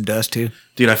 did you get some dust too?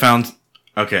 Dude, I found.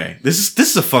 Okay, this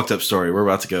is a fucked up story. We're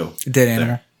about to go. Dead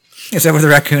animal. Is that where the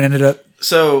raccoon ended up?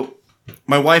 So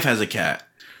my wife has a cat.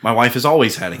 My wife has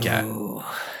always had a cat. Oh.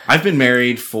 I've been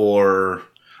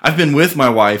with my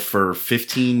wife for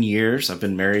 15 years. I've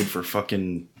been married for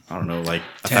fucking, I don't know, like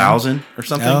 1,000 or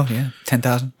something. Oh, yeah.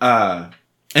 10,000.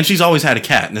 And she's always had a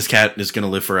cat, and this cat is going to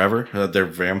live forever. They're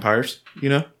vampires,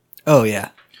 Oh, yeah.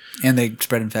 And they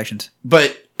spread infections.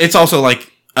 But it's also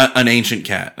like an ancient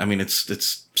cat. I mean,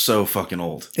 it's so fucking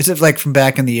old. Is it like from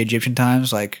back in the Egyptian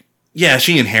times? Like, yeah,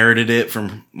 she inherited it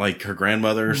from like her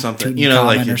grandmother or something.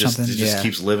 Like it just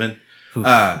keeps living.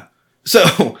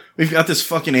 So we've got this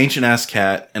fucking ancient ass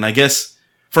cat, and I guess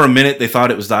for a minute they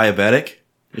thought it was diabetic.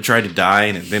 It tried to die,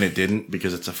 and then it didn't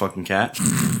because it's a fucking cat.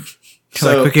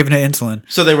 So we're giving it insulin.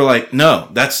 So they were like, no,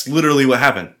 that's literally what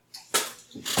happened.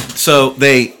 So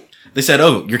they said,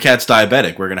 oh, your cat's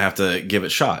diabetic. We're going to have to give it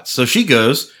shots. So she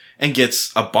goes and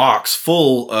gets a box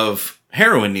full of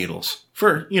heroin needles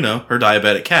for, her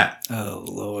diabetic cat. Oh,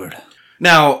 Lord.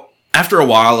 Now, after a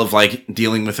while of like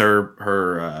dealing with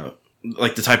her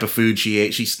like the type of food she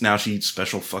ate, she eats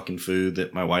special fucking food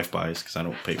that my wife buys because I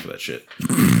don't pay for that shit.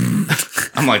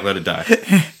 I'm like, let it die.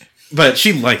 But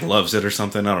she like loves it or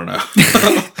something. I don't know.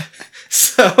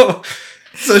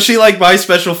 So she like buys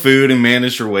special food and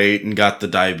managed her weight and got the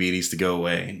diabetes to go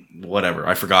away. Whatever.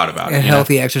 I forgot about it. A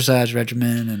healthy exercise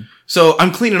regimen. And so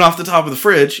I'm cleaning off the top of the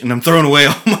fridge and I'm throwing away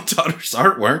all my daughter's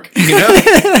artwork,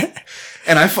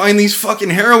 And I find these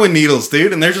fucking heroin needles,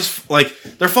 dude, and they're just like,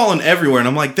 they're falling everywhere. And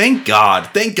I'm like, thank God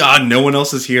no one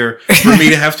else is here for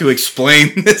me to have to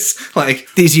explain this. Like,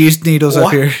 these used needles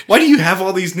up here. Why do you have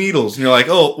all these needles? And you're like,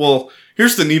 oh, well,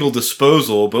 here's the needle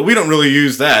disposal, but we don't really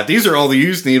use that. These are all the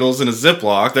used needles in a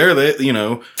Ziploc.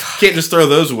 Can't just throw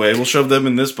those away. We'll shove them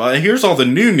in this box. Here's all the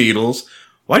new needles.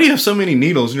 Why do you have so many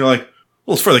needles? And you're like,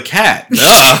 well, it's for the cat.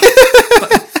 Duh.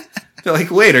 They're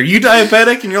like, wait, are you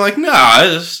diabetic? And you're like,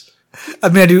 nah, I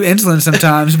mean, I do insulin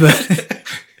sometimes, but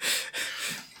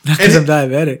not because I'm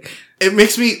diabetic. It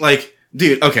makes me like,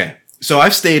 dude, okay. So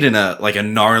I've stayed in a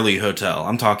gnarly hotel.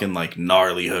 I'm talking like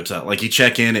gnarly hotel. Like you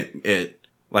check in at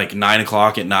like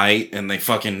 9:00 at night and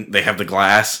they have the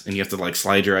glass and you have to like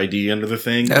slide your ID under the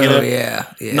thing. Oh, you know?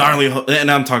 yeah. Gnarly. And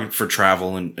I'm talking for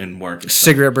travel and work. And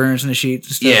cigarette burns in the sheets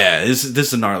and stuff. Yeah, this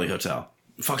is a gnarly hotel.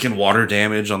 Fucking water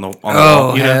damage on the wall.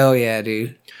 Oh, hell yeah,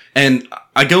 dude. And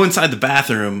I go inside the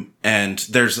bathroom and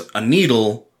there's a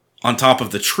needle on top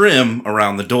of the trim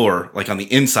around the door, like on the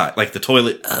inside, like the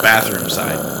toilet bathroom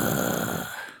side.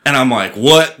 And I'm like,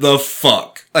 what the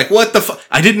fuck? Like, what the fuck?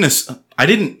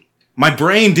 My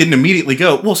brain didn't immediately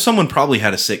go, well, someone probably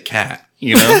had a sick cat,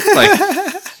 you know? Like,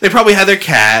 they probably had their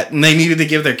cat and they needed to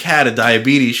give their cat a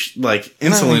diabetes,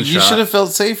 insulin shot. You should have felt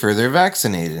safer. They're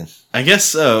vaccinated. I guess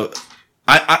so.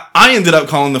 I ended up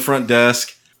calling the front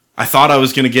desk. I thought I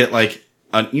was going to get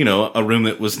a room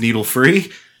that was needle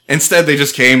free. Instead, they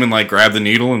just came and grabbed the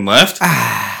needle and left.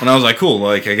 And I was like, cool.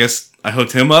 I guess I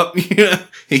hooked him up.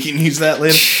 He can use that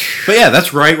later. But yeah,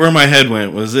 that's right where my head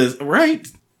went. Was it right?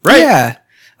 Right. Yeah.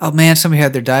 Oh man, somebody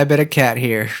had their diabetic cat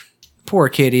here. Poor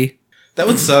kitty. That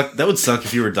would suck. That would suck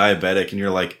if you were diabetic and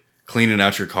you're cleaning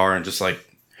out your car and just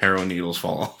heroin needles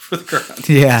fall off the ground.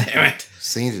 Yeah. Damn it.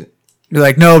 Seen it. You're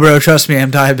like, no, bro, trust me,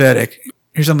 I'm diabetic.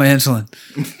 Here's some of my insulin.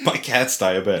 My cat's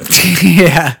diabetic.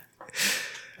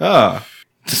 Yeah.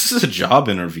 This is a job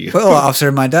interview. Well,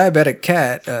 officer, my diabetic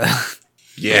cat.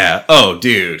 Yeah. Oh,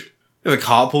 dude. If a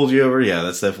cop pulled you over, yeah,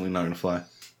 that's definitely not going to fly.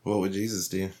 What would Jesus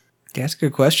do? Yeah, that's a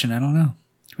good question. I don't know.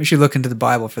 We should look into the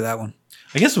Bible for that one.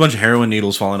 I guess a bunch of heroin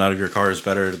needles falling out of your car is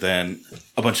better than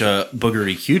a bunch of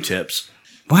boogery Q-tips.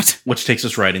 What? Which takes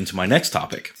us right into my next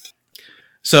topic.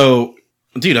 So,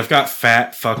 dude, I've got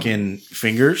fat fucking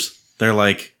fingers. They're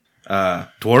like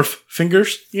dwarf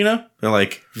fingers, you know? They're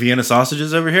like Vienna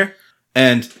sausages over here.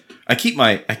 And I keep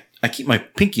my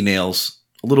pinky nails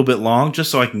a little bit long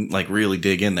just so I can really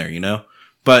dig in there, you know?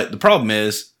 But the problem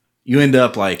is you end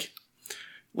up at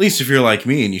least if you're like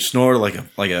me and you snore like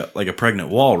a pregnant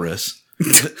walrus,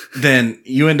 then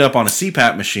you end up on a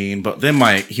CPAP machine. But then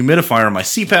my humidifier on my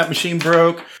CPAP machine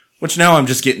broke, which now I'm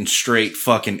just getting straight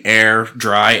fucking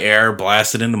dry air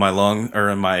blasted into my lung or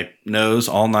in my nose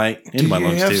all night into my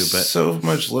lungs too. But so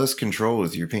much less control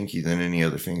with your pinky than any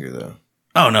other finger, though.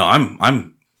 Oh no,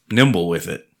 I'm nimble with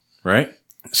it, right?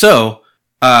 So,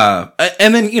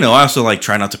 and then I also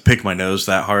try not to pick my nose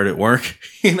that hard at work.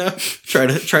 Try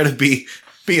to be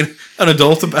an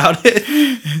adult about it.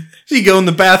 So you go in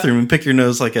the bathroom and pick your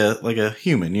nose like a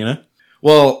human,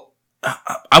 Well,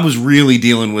 I was really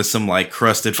dealing with some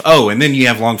crusted. Oh, and then you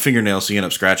have long fingernails, so you end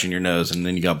up scratching your nose, and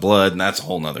then you got blood, and that's a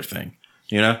whole nother thing,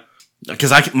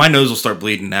 Because my nose will start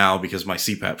bleeding now because my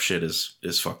CPAP shit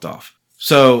is fucked off.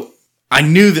 So I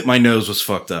knew that my nose was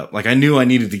fucked up. I knew I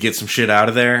needed to get some shit out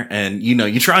of there, and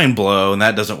you try and blow, and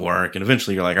that doesn't work, and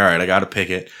eventually you're like, all right, I got to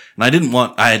pick it. And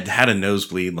I had had a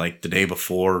nosebleed the day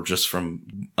before just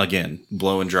from again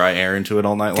blowing dry air into it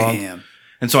all night long. Damn.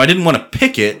 And so I didn't want to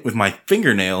pick it with my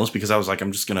fingernails because I was like,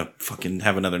 I'm just going to fucking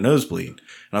have another nosebleed. And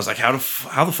I was like, how the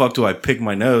fuck do I pick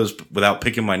my nose without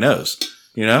picking my nose?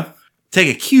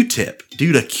 Take a Q-tip.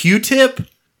 Dude, a Q-tip?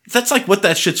 That's what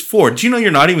that shit's for. Do you know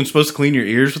you're not even supposed to clean your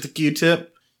ears with a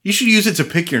Q-tip? You should use it to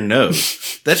pick your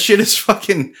nose. That shit is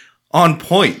fucking on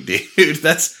point, dude.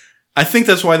 I think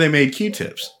that's why they made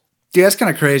Q-tips. Dude, that's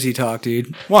kind of crazy talk,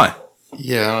 dude. Why?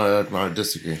 Yeah, I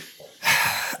disagree.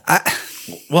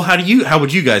 Well, how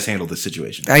would you guys handle this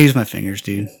situation? I use my fingers,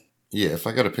 dude. Yeah, if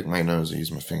I got to pick my nose, I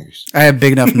use my fingers. I have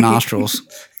big enough nostrils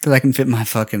that I can fit my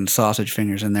fucking sausage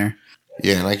fingers in there.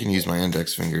 Yeah, and I can use my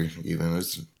index finger even.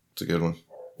 It's a good one.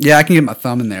 Yeah, I can get my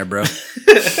thumb in there, bro.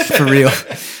 For real.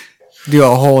 Do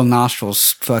a whole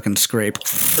nostrils fucking scrape.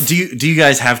 Do you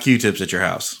guys have Q-tips at your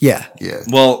house? Yeah. Yeah.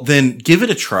 Well, then give it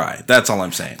a try. That's all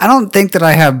I'm saying. I don't think that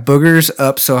I have boogers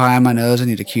up so high on my nose I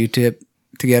need a Q-tip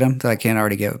to get them that I can't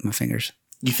already get with my fingers.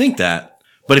 You think that,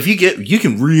 but if you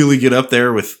can really get up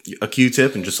there with a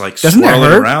Q-tip and just Doesn't swirl that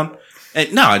it hurt? around.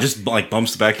 And no, it just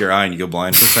bumps the back of your eye and you go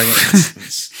blind for a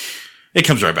second. It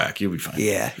comes right back. You'll be fine.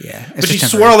 Yeah, yeah. It's But you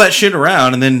just swirl that shit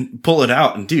around and then pull it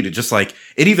out, and dude, it just like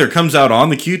it either comes out on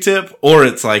the Q-tip or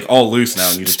it's like all loose now,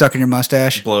 and you just stuck in your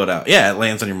mustache. blow it out. Yeah, it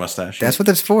lands on your mustache. That's what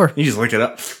that's for. You just lick it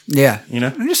up. Yeah, You know?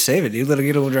 And just save it, dude. Let it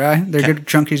get a little dry. They're good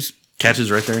chunkies. Catches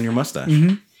right there in your mustache.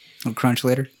 Little crunch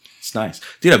later. It's nice,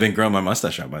 dude. I've been growing my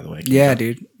mustache out, by the way. Can you Yeah, tell?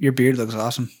 dude. Your beard looks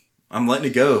awesome. I'm letting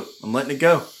it go.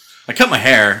 I cut my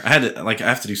hair. I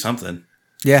have to do something.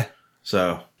 Yeah,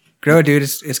 So grow it, dude.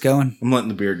 It's going. I'm letting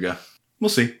the beard go. We'll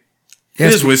see. Yeah, It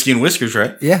it's is whiskey and whiskers,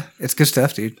 right? Yeah, it's good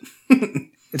stuff, dude.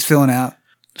 It's filling out.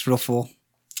 It's real full.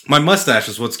 My mustache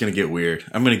is what's going to get weird.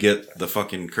 I'm going to get the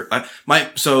fucking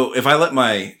so if I let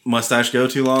my mustache go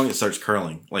too long, it starts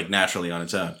curling like naturally on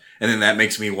its own, and then that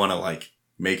makes me want to like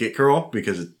make it curl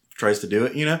because it tries to do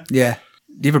it. You know? Yeah.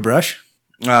 Do you have a brush?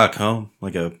 Comb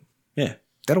yeah.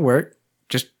 That'll work.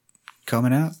 Just comb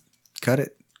it out. Cut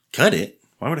it. Cut it.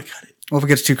 Why would I cut it? Well, if it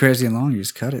gets too crazy and long, you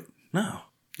just cut it. No.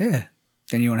 Yeah.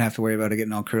 Then you won't have to worry about it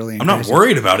getting all curly. And I'm not crazy.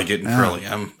 worried about it getting curly.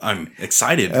 I'm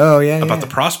excited Oh yeah. about yeah. the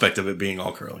prospect of it being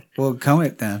all curly. Well, comb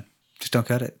it then. Just don't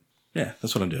cut it. Yeah,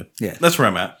 that's what I'm doing. Yeah. That's where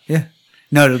I'm at. Yeah.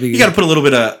 No, it'll be. You got to put a little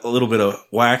bit of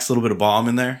wax, a little bit of balm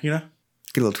in there, you know?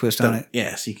 get a little twist on it.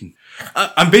 Yeah, so you can.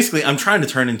 I'm trying to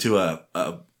turn into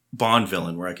a Bond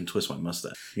villain where I can twist my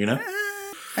mustache. You know,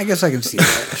 I guess I can see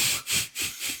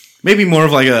that. maybe more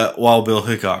of like a Wild Bill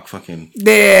Hickok fucking.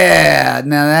 Yeah,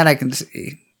 now that I can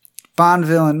see. Bond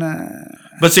villain.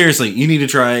 But seriously, you need to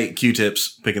try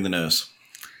Q-tips picking the nose.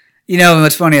 You know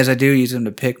what's funny is I do use them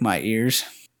to pick my ears.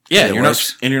 Yeah, It you're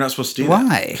works. not supposed to do Why?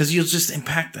 that. Because you'll just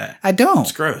impact that. I don't.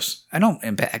 It's gross. I don't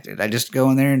impact it. I just go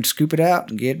in there and scoop it out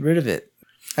and get rid of it.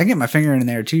 I can get my finger in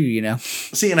there too, you know.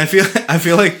 See, and I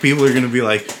feel like people are going to be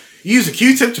like, you use a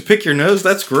Q-tip to pick your nose?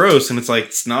 That's gross. And it's like,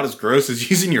 it's not as gross as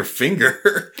using your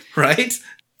finger, right?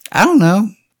 I don't know.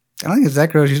 I don't think it's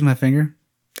that gross using my finger.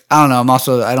 I don't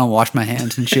know. I don't wash my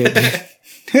hands and shit.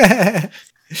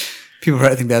 People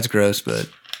probably think that's gross, but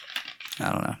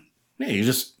I don't know. Yeah, you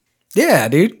just Yeah,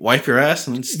 dude. wipe your ass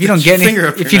and If you don't get finger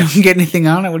up if your you nose. don't get anything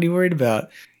on it, what are you worried about?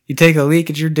 You take a leak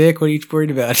at your dick. What are you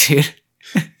worried about, dude?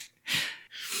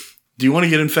 Do you want to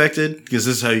get infected? Because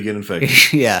this is how you get infected.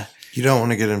 Yeah. You don't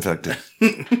want to get infected.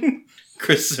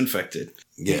 Chris is infected.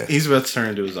 Yeah. He's about to turn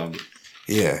into a zombie.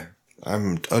 Yeah.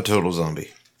 I'm a total zombie.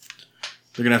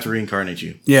 They're going to have to reincarnate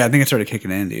you. Yeah, I think it started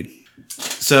kicking in, dude.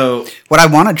 So, What I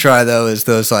want to try though is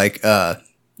those like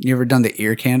you ever done the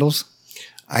ear candles?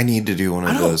 I need to do one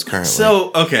of those currently.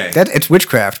 So, okay. It's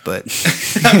witchcraft, but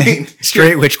I mean,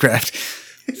 straight witchcraft.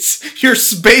 you're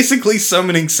basically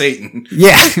summoning Satan.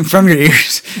 Yeah, from your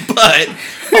ears. But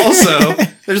also,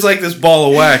 there's like this ball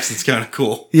of wax that's kind of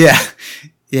cool. Yeah.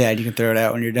 Yeah, and you can throw it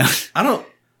out when you're done.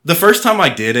 The first time I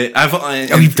did it,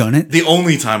 Oh, you've done it? The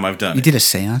only time I've done You it. did a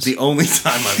seance? The only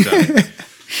time I've done it.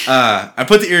 I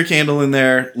put the ear candle in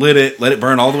there, lit it, let it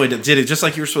burn all the way down, did it just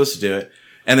like you were supposed to do it.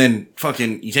 And then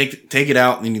fucking, you take it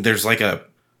out, and then there's like a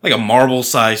marble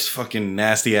sized fucking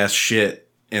nasty ass shit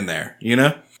in there, you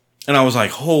know? And I was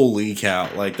like, holy cow,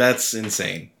 like that's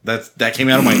insane. That came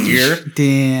out of my ear.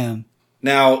 Damn.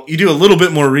 Now, you do a little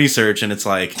bit more research, and it's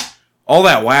like, all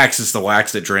that wax is the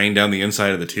wax that drained down the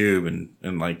inside of the tube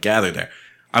and like gathered there.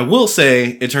 I will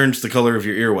say it turns the color of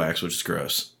your earwax, which is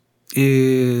gross.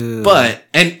 Ew. But,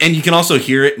 and you can also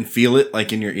hear it and feel it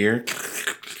like in your ear.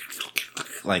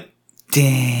 Like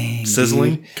dang.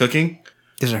 sizzling, Dude. cooking.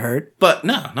 Does it hurt? But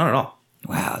no, not at all.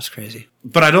 Wow, that's crazy.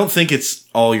 But I don't think it's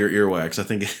all your earwax. I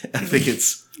think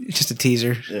it's It's just a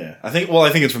teaser. yeah. I think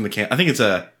it's from the I think it's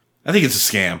a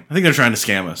scam. I think they're trying to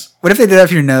scam us. What if they did that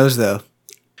for your nose though?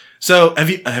 So, have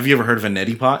you ever heard of a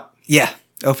neti pot? Yeah.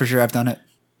 Oh, for sure. I've done it.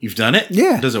 You've done it?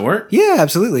 Yeah. Does it work? Yeah,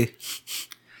 absolutely.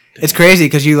 It's crazy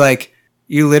because you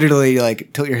literally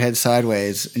like tilt your head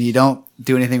sideways and you don't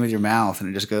do anything with your mouth and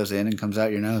it just goes in and comes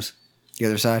out your nose. The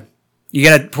other side. You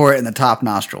gotta pour it in the top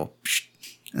nostril.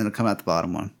 And it'll come out the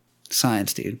bottom one.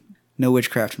 Science, dude. No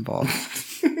witchcraft involved.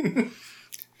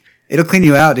 It'll clean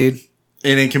you out, dude.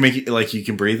 And it can make you like you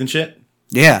can breathe and shit.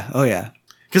 Yeah. Oh yeah.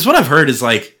 Because what I've heard is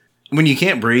like when you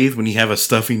can't breathe, when you have a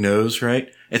stuffy nose, right?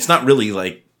 It's not really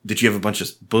like that you have a bunch of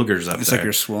boogers up It's there. like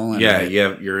you're swollen. Yeah, right?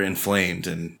 you're inflamed,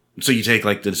 and so you take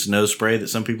like this nose spray that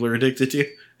some people are addicted to.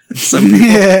 Some people,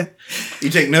 Yeah. you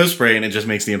take nose spray and it just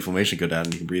makes the inflammation go down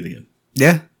and you can breathe again.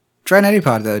 Yeah. Try Neti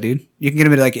Pot though, dude. You can get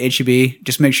them at like HEB.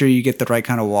 Just make sure you get the right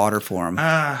kind of water for them.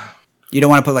 You don't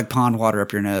want to put like pond water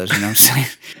up your nose. You know what I'm saying?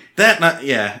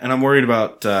 And I'm worried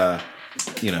about There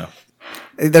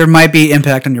might be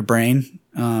impact on your brain,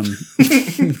 and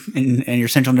your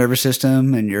central nervous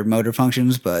system and your motor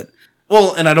functions, but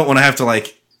and I don't want to have to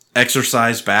like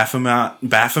exercise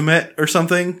Baphomet or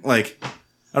something like.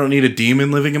 I don't need a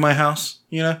demon living in my house,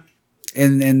 you know?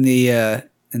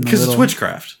 Because it's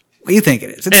witchcraft. What do you think it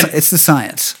is? It's the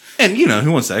science. And, you know,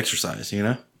 who wants to exercise, you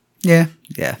know? Yeah.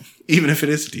 Even if it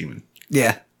is a demon.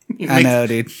 Yeah. I know,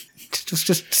 dude.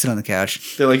 Just sit on the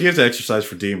couch. They're like, you have to exercise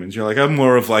for demons. You're like, I'm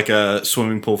more of like a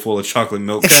swimming pool full of chocolate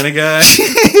milk kind of guy.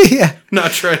 Yeah.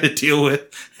 Not trying to deal with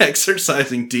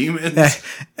exercising demons.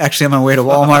 Actually, I'm on my way to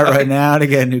Walmart right now to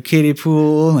get a new kiddie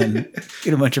pool and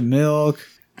get a bunch of milk.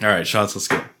 All right, shots, let's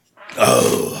go.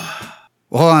 Oh.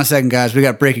 Well, hold on a second, guys. We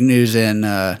got breaking news in.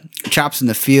 Chop's in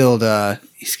the field.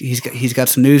 He's got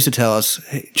some news to tell us.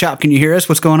 Hey, Chop, can you hear us?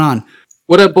 What's going on?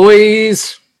 What up,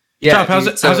 boys? Yeah, Chop,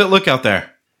 how's it look out there?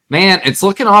 Man, it's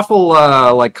looking awful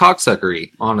like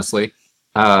cocksuckery, honestly.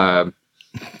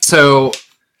 So,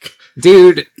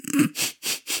 dude,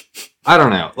 I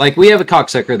don't know. Like, we have a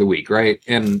cocksucker of the week, right?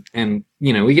 And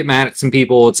you know, we get mad at some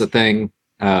people. It's a thing.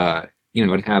 You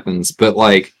know, it happens. But,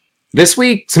 like, this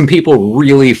week, some people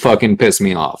really fucking pissed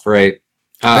me off, right?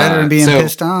 Better than being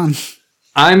pissed on.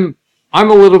 I'm a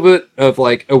little bit of,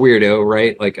 like, a weirdo,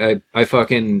 right? Like, I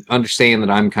fucking understand that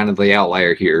I'm kind of the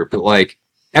outlier here. But, like,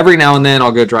 every now and then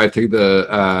I'll go drive through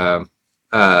the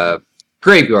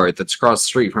graveyard that's across the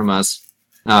street from us.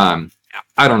 I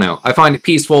don't know. I find it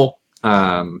peaceful.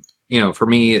 You know, for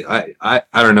me, I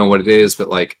don't know what it is, but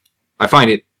like I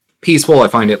find it peaceful. I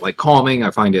find it like calming.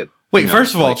 I find it. Wait,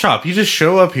 first of all, Chop, you just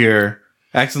show up here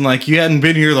acting like you hadn't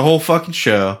been here the whole fucking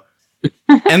show.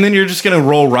 And then you're just going to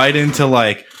roll right into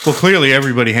like, well, clearly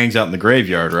everybody hangs out in the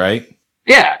graveyard, right?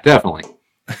 Yeah, definitely.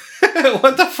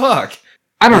 What the fuck?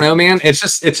 I don't know, man. It's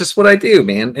just what I do,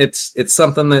 man. It's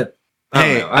something that.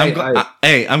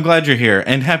 I'm glad you're here,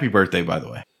 and happy birthday, by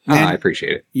the way. Man, I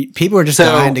appreciate it. People are just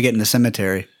dying to get in the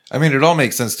cemetery. I mean, it all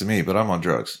makes sense to me, but I'm on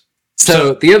drugs.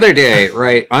 So the other day,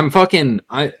 right? I'm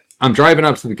driving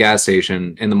up to the gas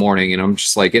station in the morning, and I'm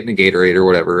just like getting a Gatorade or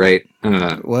whatever, right?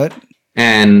 What?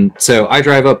 And so I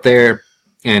drive up there,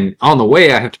 and on the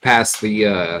way I have to pass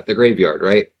the graveyard,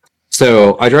 right?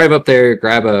 So I drive up there,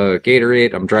 grab a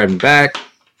Gatorade. I'm driving back.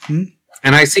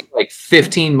 And I see like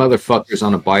 15 motherfuckers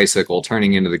on a bicycle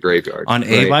turning into the graveyard. On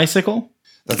a bicycle?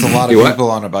 That's a lot of people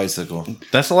on a bicycle.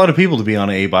 That's a lot of people to be on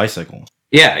a bicycle.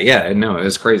 Yeah, no, it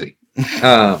was crazy.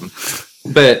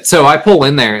 But so I pull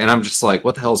in there and I'm just like,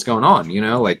 what the hell's going on? You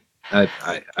know, like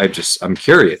I'm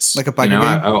curious. Like a biker game?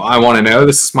 I want to know.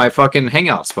 This is my fucking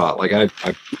hangout spot. Like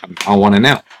I want to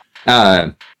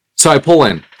know. So I pull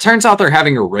in. Turns out they're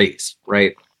having a race,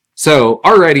 right? So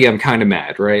already I'm kind of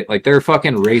mad, right? Like they're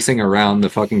fucking racing around the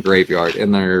fucking graveyard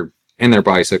in their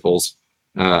bicycles.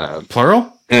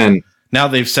 Plural? And now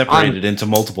they've separated into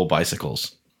multiple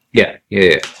bicycles. Yeah.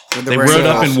 They rode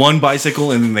up in one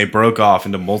bicycle and then they broke off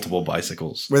into multiple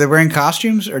bicycles. Were they wearing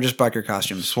costumes or just biker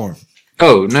costumes? Swarm.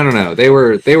 Oh, no. They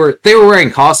were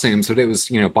wearing costumes, but it was,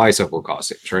 you know, bicycle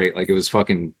costumes, right? Like it was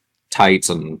fucking tights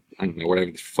and I don't know,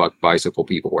 whatever the fuck bicycle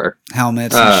people wear.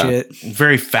 Helmets and shit.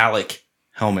 Very phallic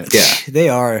helmets. Yeah. They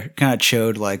are kind of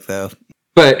chode like though.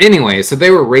 But anyway, so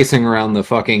they were racing around the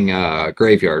fucking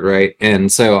graveyard, right?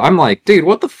 And so I'm like, dude,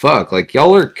 what the fuck? Like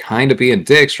y'all are kind of being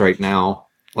dicks right now.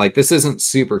 Like this isn't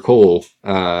super cool.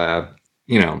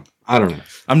 You know, I don't know.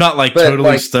 I'm not like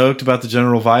totally stoked about the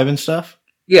general vibe and stuff.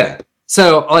 Yeah.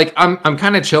 So like I'm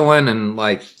kind of chilling and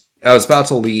like I was about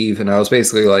to leave and I was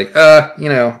basically like, you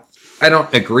know, I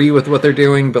don't agree with what they're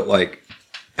doing, but like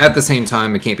at the same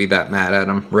time I can't be that mad at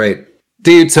them, right?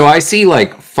 Dude, so I see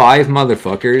like 5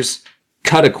 motherfuckers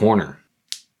cut a corner.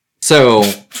 So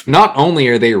not only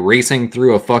are they racing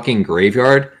through a fucking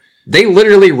graveyard, they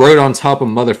literally rode on top of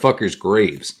motherfuckers'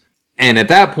 graves. And at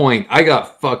that point, I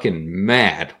got fucking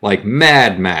mad. Like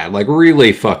mad, like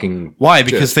really fucking... Why?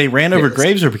 Because they ran over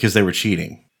graves or because they were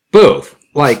cheating? Both.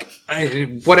 Like,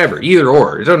 whatever. Either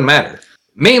or. It doesn't matter.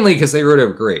 Mainly because they rode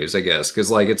over graves, I guess. Because,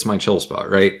 like, it's my chill spot,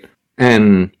 right?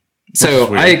 And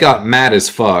so I got mad as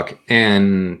fuck.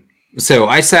 And so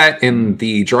I sat in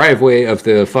the driveway of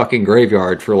the fucking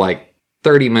graveyard for, like,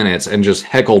 30 minutes and just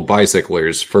heckled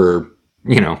bicyclers for,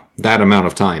 you know, that amount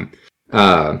of time.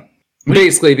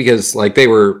 Basically because, like, they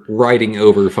were riding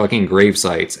over fucking grave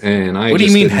sites. And I what do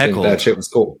you mean heckled? That shit was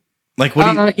cool. Like,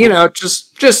 what do you know,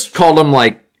 just called them,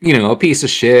 like, you know, a piece of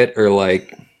shit or,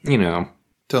 like, you know...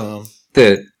 Dumb.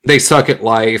 That they suck at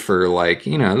life or like,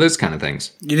 you know, those kind of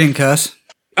things. You didn't cuss?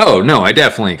 Oh, no, I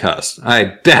definitely cussed.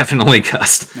 I definitely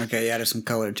cussed. Okay, you added some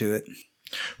color to it.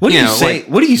 What do you say? Like,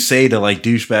 what do you say to like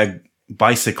douchebag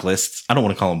bicyclists? I don't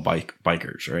want to call them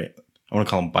bikers, right? I want to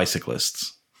call them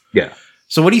bicyclists. Yeah.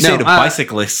 So what do you say to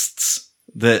bicyclists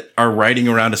that are riding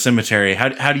around a cemetery?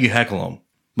 How do you heckle them?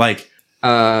 Like,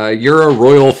 You're a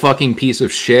royal fucking piece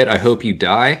of shit. I hope you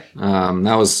die.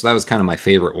 That was kind of my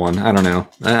favorite one. I don't know.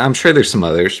 I'm sure there's some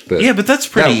others, but Yeah, but that's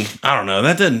pretty. I don't know.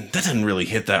 That didn't really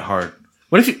hit that hard.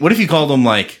 What if you called them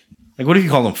like what if you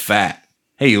called them fat?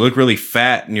 Hey, you look really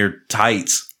fat in your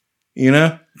tights. You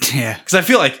know? Yeah. Because I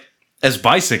feel like as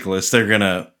bicyclists, they're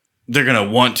gonna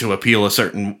want to appeal a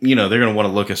certain. You know, they're gonna want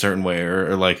to look a certain way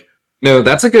or like. No,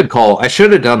 that's a good call. I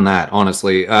should have done that,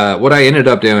 honestly. What I ended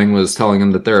up doing was telling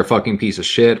them that they're a fucking piece of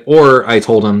shit, or I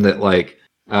told them that like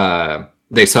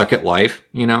they suck at life.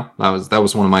 You know, that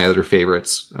was one of my other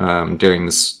favorites during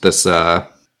this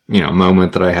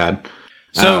moment that I had.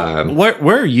 So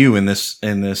where are you in this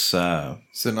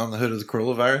Sitting on the hood of the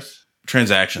coronavirus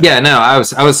transaction? Yeah, no, I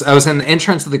was in the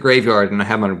entrance of the graveyard and I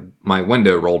had my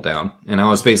window rolled down, and I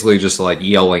was basically just like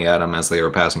yelling at them as they were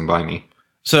passing by me.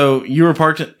 So you were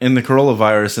parked in the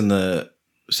coronavirus in the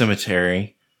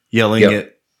cemetery, yelling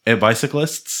at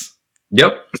bicyclists.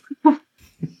 Yep.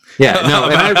 Yeah, no,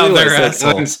 and I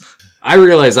they're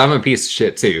realize I'm a piece of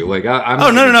shit too. Like, I'm. Oh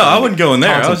no! I wouldn't go in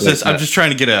there. I'm just trying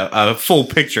to get a full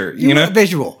picture. You know,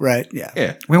 visual, right? Yeah.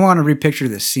 Yeah. We want to repicture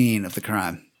the scene of the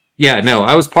crime. Yeah, no,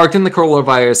 I was parked in the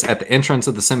coronavirus at the entrance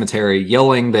of the cemetery,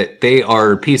 yelling that they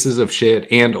are pieces of shit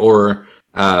and or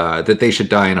that they should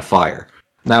die in a fire.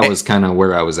 That was kind of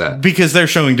where I was at. Because they're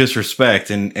showing disrespect,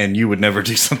 and you would never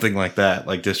do something like that,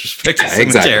 like disrespect the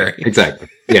cemetery. Exactly.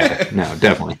 Yeah, no,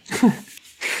 definitely.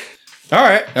 All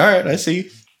right, I see.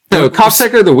 So,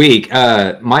 cocksucker of the week,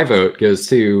 my vote goes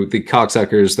to the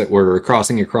cocksuckers that were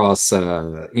crossing across,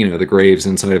 the graves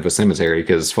inside of a cemetery,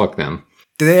 because fuck them.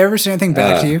 Did they ever say anything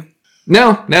back to you?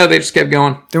 No, they just kept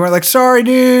going. They weren't like, sorry,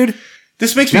 dude.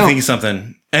 This makes me think of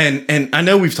something, and I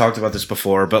know we've talked about this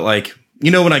before, but like, you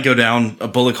know, when I go down a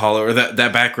Bullock Hollow or that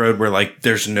back road where like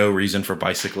there's no reason for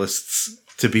bicyclists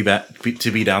to be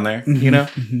down there, you know?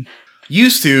 Mm-hmm.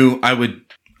 Used to, I would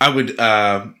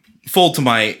fold to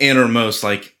my innermost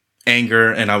like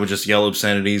anger, and I would just yell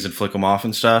obscenities and flick them off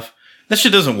and stuff. That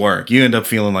shit doesn't work. You end up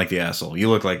feeling like the asshole. You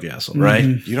look like the asshole, right?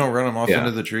 You don't run them off into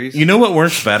the trees. You know what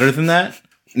works better than that?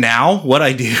 Now, what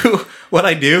I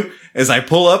do is I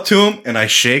pull up to him and I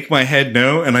shake my head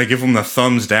no, and I give him the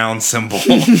thumbs down symbol.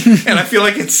 And I feel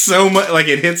like it's so much, like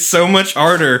it hits so much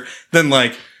harder than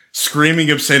like screaming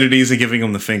obscenities and giving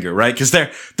them the finger, right? Because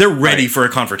they're ready for a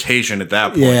confrontation at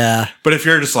that point. Yeah. But if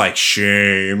you're just like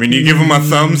shame and you give them a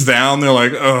thumbs down, they're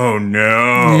like, oh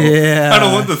no, yeah, I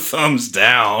don't want the thumbs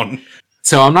down.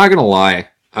 So I'm not gonna lie.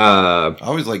 I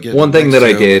always like one thing that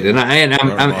I did, and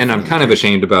I'm kind of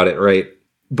ashamed about it, right?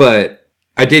 But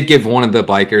I did give one of the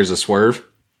bikers a swerve,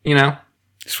 you know,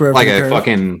 like a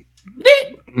fucking,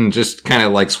 and just kind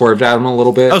of like swerved at him a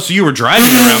little bit. Oh, so you were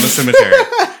driving around the cemetery?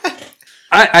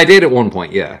 I did at one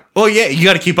point, yeah. Well, yeah, you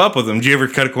got to keep up with them. Did you ever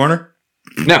cut a corner?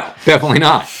 No, definitely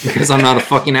not, because I'm not a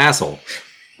fucking asshole.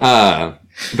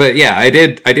 But yeah, I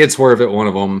did swerve at one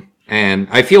of them, and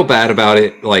I feel bad about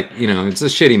it. Like, you know, it's a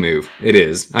shitty move. It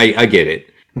is. I get it.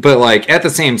 But like at the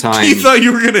same time, you thought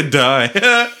you were gonna die.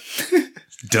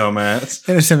 Dumbass.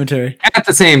 In a cemetery. At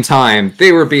the same time,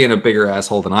 they were being a bigger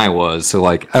asshole than I was, so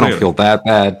like I don't feel that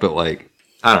bad, but like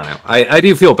I don't know. I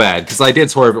do feel bad because I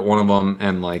did swerve at one of them,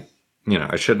 and like, you know,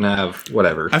 I shouldn't have.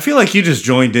 Whatever. I feel like you just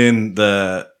joined in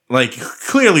like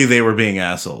clearly they were being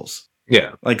assholes.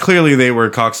 Yeah, like clearly they were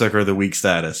cocksucker of the week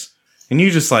status, and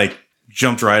you just like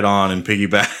jumped right on and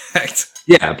piggybacked.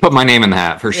 Yeah, put my name in the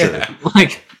hat for sure. Yeah.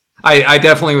 Like I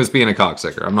definitely was being a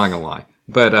cocksucker. I'm not gonna lie,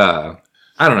 but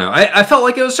I don't know. I felt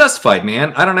like it was justified,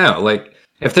 man. I don't know. Like,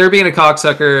 if they're being a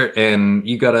cocksucker and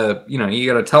you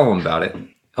gotta tell them about it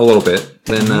a little bit,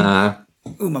 then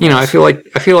I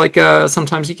feel like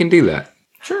sometimes you can do that.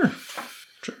 Sure.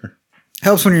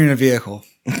 Helps when you're in a vehicle.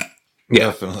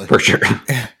 Yeah, definitely, for sure.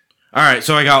 All right,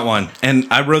 so I got one, and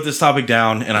I wrote this topic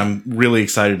down, and I'm really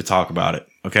excited to talk about it.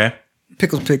 Okay.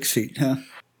 Pickles pig's feet, huh?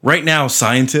 Right now,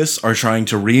 scientists are trying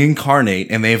to reincarnate,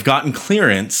 and they have gotten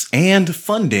clearance and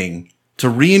funding to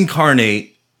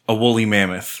reincarnate a woolly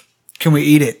mammoth. Can we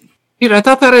eat it? Dude, I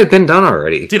thought that had been done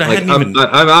already. Dude, like,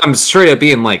 I'm straight up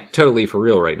being like totally for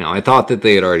real right now. I thought that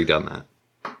they had already done that.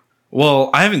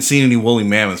 Well, I haven't seen any woolly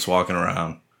mammoths walking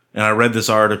around, and I read this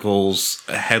article's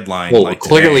headline. Well,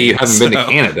 clearly you haven't been to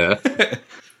Canada.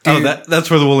 Dude,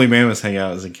 that's where the woolly mammoths hang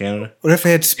out, is in Canada. What if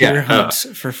they had spear hunts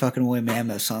for fucking woolly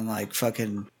mammoths on like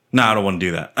fucking... No, I don't want to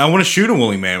do that. I want to shoot a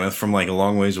woolly mammoth from like a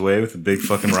long ways away with a big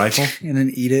fucking rifle. And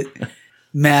then eat it.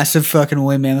 Massive fucking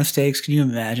woolly mammoth steaks. Can you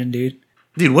imagine, dude?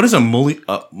 Dude, what is a woolly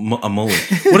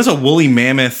what does a woolly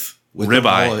mammoth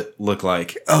ribeye look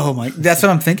like? Oh my, that's what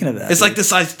I'm thinking about. It's like the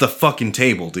size of the fucking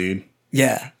table, dude.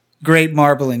 Yeah. Great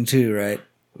marbling too, right?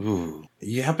 Ooh.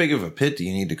 how big of a pit do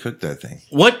you need to cook that thing?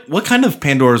 What kind of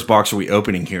Pandora's box are we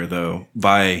opening here, though?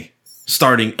 By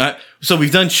starting, so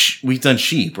we've done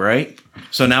sheep, right?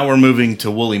 So now we're moving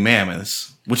to woolly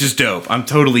mammoths, which is dope. I'm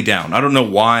totally down. I don't know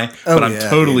why, but I'm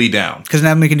totally down. Because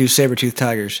now we can do saber-toothed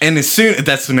tigers. And that's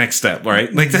the next step,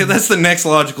 right? Like that's the next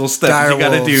logical step. Dire You got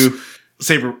to wolves. do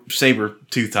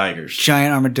saber-tooth tigers,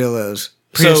 Giant armadillos.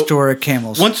 Prehistoric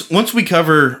camels. Once we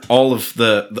cover all of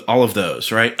all of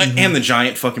those, right, and the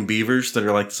giant fucking beavers that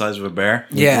are like the size of a bear,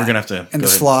 Yeah. we're gonna have to. And the go ahead.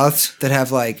 sloths that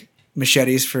have like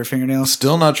machetes for fingernails.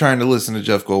 Still not trying to listen to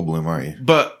Jeff Goldblum, are you?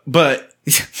 But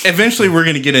eventually we're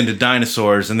gonna get into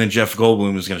dinosaurs, and then Jeff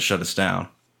Goldblum is gonna shut us down.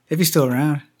 If he's still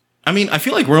around. I mean, I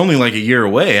feel like we're only like a year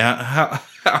away. How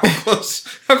close?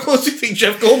 How close do you think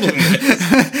Jeff Goldblum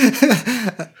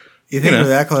is? You think we're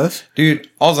that close? Dude,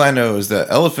 all I know is that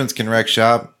elephants can wreck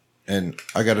shop, and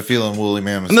I got a feeling woolly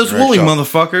mammoths And those can wreck woolly shop.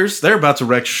 motherfuckers, they're about to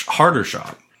wreck harder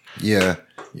shop. Yeah.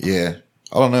 I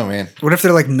don't know, man. What if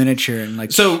they're like miniature and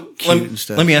like So cute and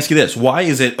stuff? let me ask you this: why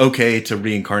is it okay to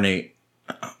reincarnate?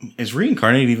 Is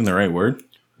reincarnate even the right word?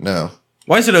 No.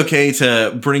 Why is it okay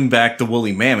to bring back the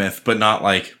woolly mammoth, but not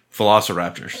like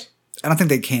velociraptors? I don't think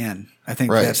they can. I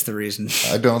think Right. that's the reason.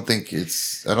 I don't think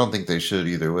they should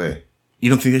either way. You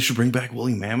don't think they should bring back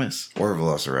woolly mammoths? Or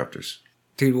velociraptors.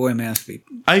 Dude, boy, man, be.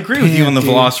 I agree with you on the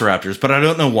Dude. velociraptors, but I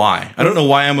don't know why. I don't know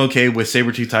why I'm okay with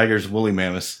saber-tooth tigers, woolly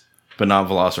mammoths, but not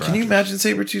velociraptors. Can you imagine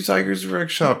saber-tooth tigers wreck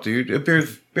shop, dude? It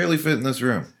barely fit in this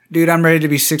room. Dude, I'm ready to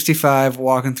be 65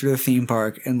 walking through the theme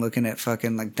park and looking at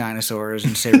fucking like dinosaurs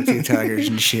and saber-toothed tigers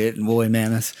and shit and woolly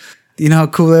mammoths. You know how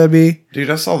cool that would be? Dude,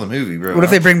 I saw the movie, bro. What if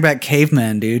they bring back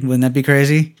cavemen, dude? Wouldn't that be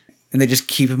crazy? And they just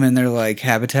keep them in their like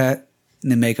habitat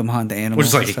and they make them hunt the animals Which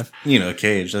is and like, stuff. a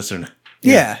cage. That's their...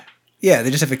 Yeah. They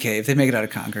just have a cave. They make it out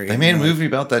of concrete. They made a movie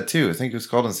about that too. I think it was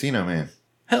called Encino Man.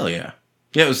 Hell yeah.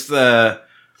 Yeah, it was a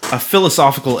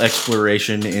philosophical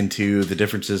exploration into the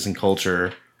differences in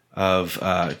culture of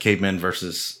cavemen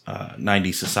versus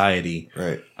 90s society.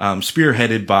 Right.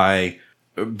 Spearheaded by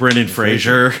Brendan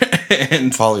Fraser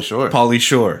and Pauly Shore. Pauly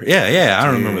Shore. Yeah, I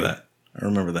remember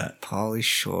that. Pauly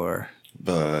Shore.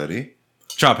 Buddy.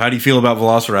 Chop, how do you feel about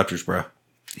velociraptors, bro?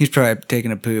 He's probably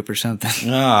taking a poop or something.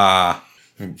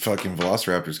 Fucking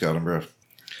velociraptors got him, bro.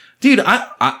 Dude,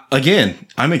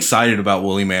 I'm excited about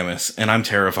woolly mammoths, and I'm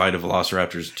terrified of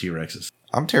velociraptors and T-Rexes.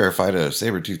 I'm terrified of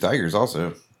saber-toothed tigers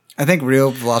also. I think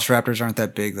real velociraptors aren't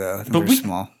that big though. I think they're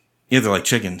small. Yeah, they're like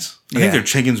chickens. I think Yeah. they're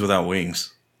chickens without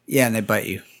wings. Yeah, and they bite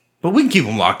you. But we can keep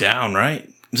them locked down, right?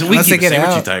 So we Unless can they keep a get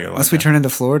saber-tooth out. tiger locked Unless we down. turn into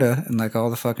Florida and like all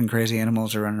the fucking crazy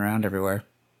animals are running around everywhere.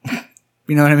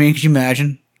 You know what I mean? Could you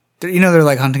imagine? They're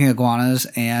like hunting iguanas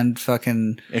and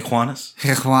fucking Iguanas?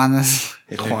 iguanas.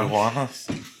 Iguanas?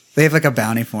 They have like a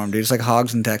bounty for them, dude. It's like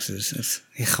hogs in Texas. It's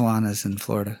iguanas in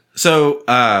Florida. So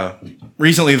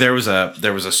recently there was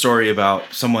a story about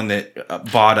someone that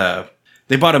bought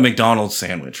a McDonald's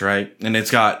sandwich, right? And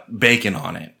it's got bacon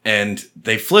on it. And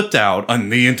they flipped out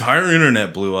and the entire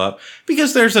internet blew up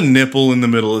because there's a nipple in the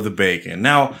middle of the bacon.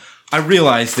 Now, I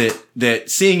realize that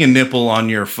seeing a nipple on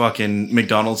your fucking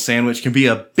McDonald's sandwich can be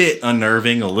a bit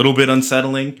unnerving, a little bit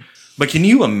unsettling. But can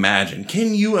you imagine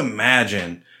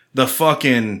the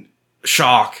fucking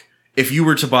shock if you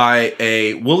were to buy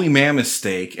a woolly mammoth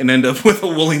steak and end up with a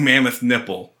woolly mammoth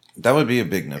nipple? That would be a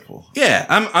big nipple. Yeah,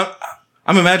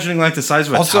 I'm imagining like the size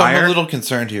of a Also, tire. I'm a little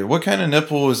concerned here. What kind of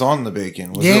nipple was on the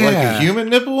bacon? Was it like a human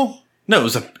nipple? No, it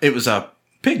was a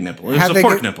pig nipple. It was a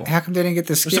pork nipple. How come they didn't get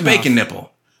the It skin was a bacon off?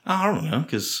 nipple. I don't know,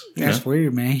 because That's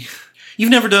weird, man.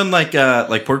 you've never done like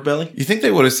pork belly. You think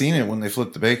they would have seen it when they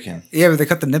flipped the bacon? Yeah, but they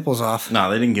cut the nipples off. No,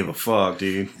 they didn't give a fuck,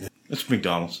 dude. It's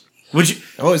McDonald's. Would you?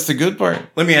 Oh, it's the good part.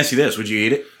 Let me ask you this: would you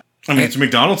eat it? I mean, it's a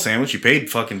McDonald's sandwich. You paid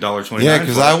fucking $1.29. Yeah,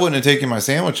 because I wouldn't have taken my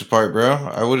sandwich apart, bro.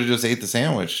 I would have just ate the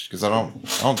sandwich because I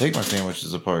don't take my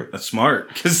sandwiches apart. That's smart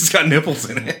because it's got nipples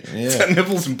in it. It's Yeah. got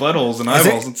nipples and buttholes and Is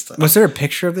eyeballs it- and stuff. Was there a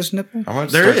picture of this nipple? I'm gonna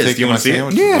There start is. Do taking you my wanna see it?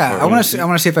 sandwiches Yeah, apart. I want to see. I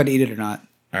want to see if I'd eat it or not.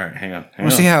 All right, hang on. I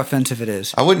want to see how offensive it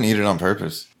is. I wouldn't eat it on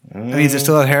purpose. I mean, does it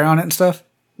still have hair on it and stuff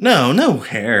No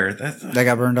hair. that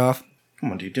got burned off?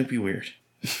 Come on, dude. Don't be weird.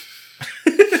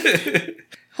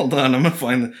 Hold on, I'm gonna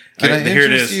find the. Can I Here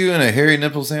it interest is. you in a hairy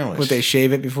nipple sandwich? Would they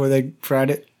shave it before they fried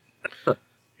it?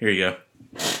 Here you go.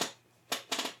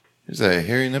 There's a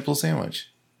hairy nipple sandwich.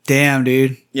 Damn,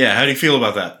 dude. Yeah, how do you feel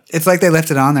about that? It's like they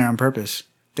left it on there on purpose.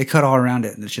 They cut all around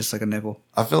it, and it's just like a nipple.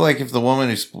 I feel like if the woman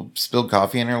who spilled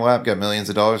coffee in her lap got millions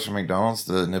of dollars from McDonald's,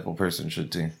 the nipple person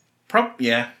should too.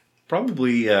 Probably. I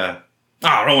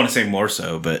don't want to say more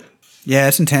so, but Yeah,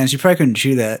 it's intense. You probably couldn't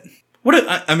chew that.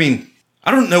 I mean,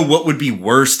 I don't know what would be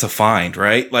worse to find,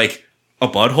 right? Like a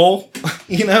butthole,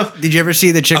 you know? Did you ever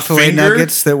see the Chick-fil-A finger?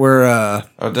 nuggets that were,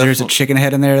 there's a chicken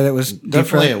head in there that was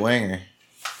Definitely deep a wanger.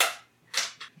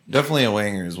 Definitely a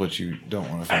wanger is what you don't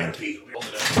want to find.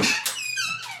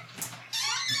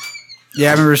 Yeah,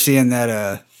 I remember seeing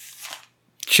that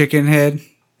chicken head.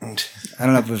 I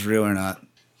don't know if it was real or not.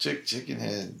 Chicken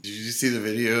head. Did you see the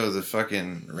video of the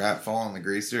fucking rat fall on the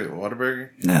greaser at Whataburger?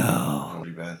 No.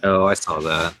 Pretty bad. Oh, I saw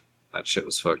that. That shit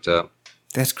was fucked up.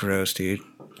 That's gross, dude.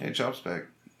 Hey, Chop's back.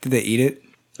 Did they eat it?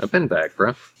 I've been back,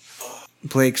 bro.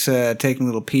 Blake's taking a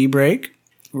little pee break.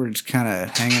 We're just kind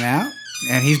of hanging out.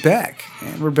 And he's back.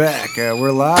 And we're back.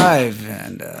 We're live.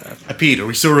 And Pete, are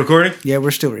we still recording? yeah,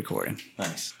 we're still recording.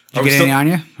 Nice. Did you get any on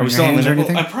you? Are we still on the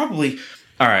nipple? I probably.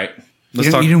 All right. You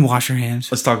didn't wash your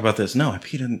hands? Let's talk about this. No, I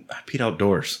peed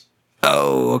outdoors.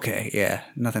 Oh, okay. Yeah.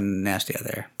 Nothing nasty out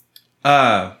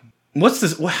there. What's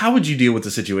this? How would you deal with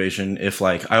the situation if,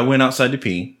 like, I went outside to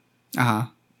pee,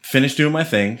 finished doing my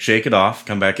thing, shake it off,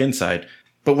 come back inside,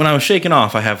 but when I was shaking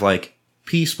off, I have, like,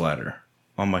 pee splatter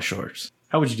on my shorts.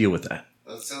 How would you deal with that?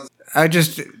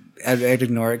 I'd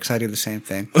ignore it because I do the same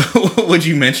thing. Would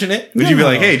you mention it? Would you be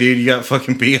like, hey, dude, you got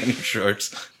fucking pee on your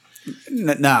shorts?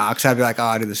 No, because I'd be like, oh,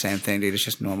 I do the same thing, dude. It's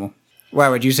just normal. Why,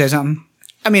 would you say something?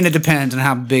 I mean, it depends on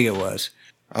how big it was.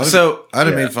 I'd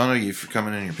have made fun of you for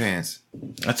coming in your pants.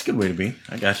 That's a good way to be.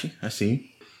 I got you. I see you.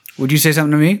 Would you say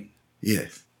something to me? Yeah.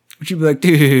 Would you be like,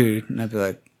 dude? And I'd be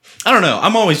like, I don't know.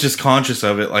 I'm always just conscious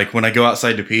of it. Like, when I go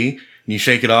outside to pee, and you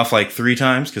shake it off like 3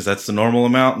 times, because that's the normal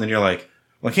amount, and then you're like,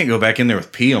 well, I can't go back in there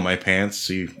with pee on my pants.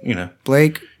 So, you know.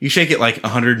 Blake? You shake it like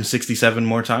 167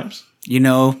 more times. You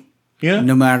know, Yeah.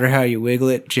 no matter how you wiggle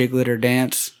it, jiggle it, or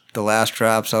dance, the last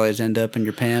drops always end up in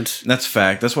your pants. That's a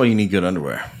fact. That's why you need good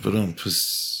underwear. But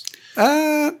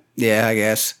Yeah, I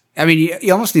guess. I mean,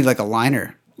 you almost need like a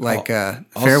liner, like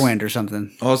Fairwind or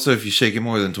something. also, if you shake it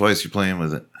more than twice, you're playing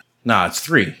with it. Nah, it's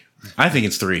 3. I think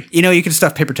it's 3. You know, you can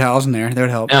stuff paper towels in there. That would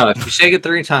help. No, if you shake it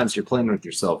 3 times, you're playing with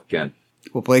yourself again.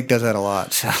 Well, Blake does that a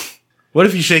lot, so What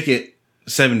if you shake it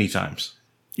 70 times?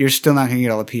 you're still not going to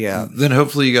get all the pee out. Then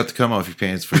hopefully you got the cum off your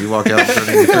pants before you walk out in front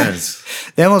of your friends.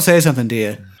 Then we'll say something to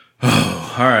you.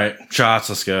 All right. Shots.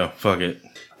 Let's go. Fuck it.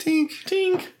 Tink.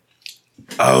 Tink.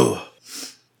 Oh.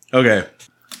 Okay.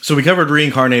 So we covered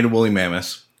reincarnated woolly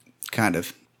mammoths. Kind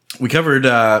of. We covered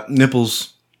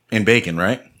nipples and bacon,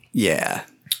 right? Yeah.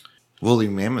 Woolly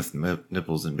mammoth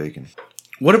nipples and bacon.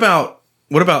 What about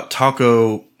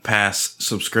Taco Pass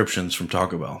subscriptions from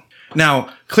Taco Bell? Now,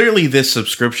 clearly this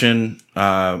subscription,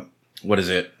 marketing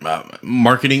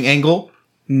angle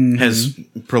has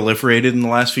proliferated in the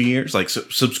last few years, like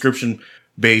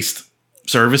subscription-based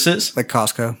services. Like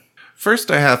Costco.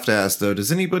 First, I have to ask, though,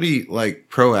 does anybody, like,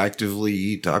 proactively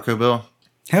eat Taco Bell?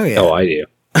 Hell yeah. Oh, I do.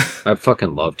 I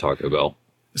fucking love Taco Bell.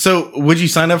 So, would you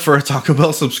sign up for a Taco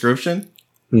Bell subscription?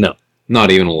 No, not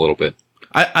even a little bit.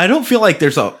 I don't feel like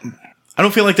there's a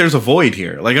void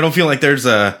here. Like, I don't feel like there's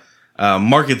a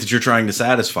market that you're trying to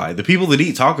satisfy. The people that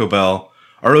eat Taco Bell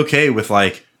are okay with,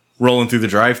 like, rolling through the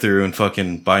drive-thru and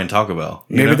fucking buying Taco Bell.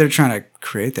 Maybe they're trying to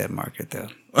create that market, though.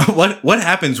 What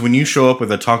happens when you show up with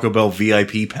a Taco Bell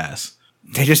VIP pass?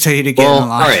 They just tell you to get Well, in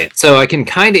line. all right. So I can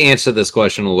kind of answer this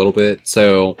question a little bit.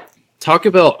 So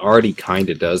Taco Bell already kind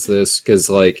of does this because,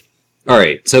 like, all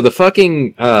right. So the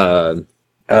fucking the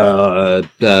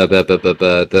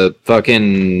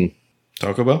fucking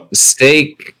Taco Bell?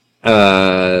 steak.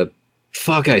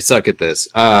 Fuck, I suck at this.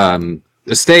 The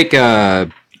steak.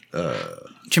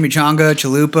 Chimichanga,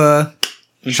 chalupa,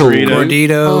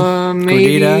 gordito,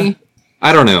 Maybe. gordita.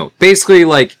 I don't know. Basically,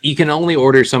 like, you can only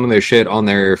order some of their shit on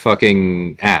their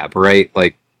fucking app, right?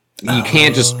 Like, you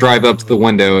can't just drive up to the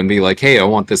window and be like, hey, I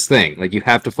want this thing. Like, you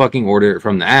have to fucking order it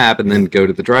from the app and then go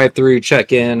to the drive-thru,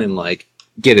 check in, and, like,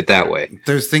 get it that way.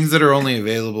 There's things that are only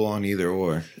available on either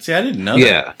or. See, I didn't know that.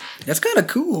 Yeah. That's kind of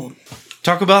cool.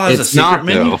 Taco Bell has a It's secret not,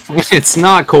 menu? though. It's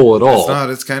not cool at all. It's not.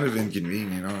 It's kind of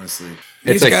inconvenient, honestly.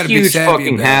 It's You a gotta be huge savvy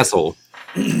fucking about it. hassle.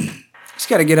 Just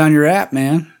got to get on your app,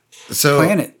 man. So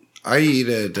Plan it. I eat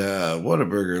at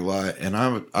Whataburger a lot, and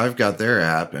I've got their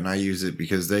app, and I use it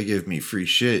because they give me free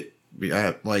shit.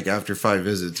 Like after 5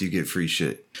 visits, you get free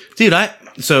shit. Dude,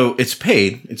 so it's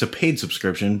paid. It's a paid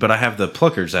subscription, but I have the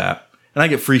Pluckers app, and I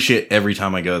get free shit every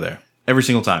time I go there. Every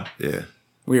single time. Yeah.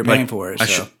 We were paying for it. I,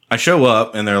 So. I show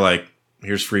up, and they're like,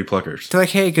 here's free Pluckers. They're like,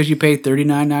 hey, because you paid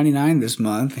 $39.99 this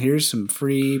month, here's some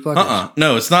free pluckers.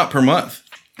 No, it's not per month.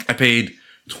 I paid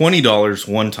 $20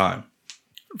 one time.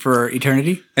 For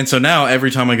eternity? And so now every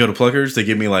time I go to Pluckers, they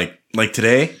give me like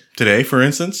today, for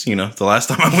instance, you know, the last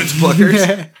time I went to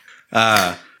Pluckers,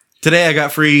 today I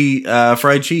got free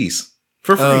fried cheese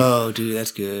for free. Oh, dude,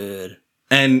 that's good.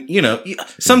 And, you know,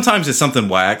 sometimes it's something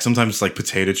whack. Sometimes it's like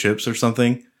potato chips or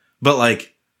something. But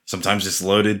like, sometimes it's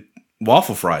loaded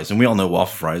waffle fries. And we all know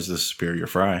waffle fries is the superior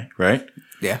fry, right?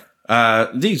 Yeah.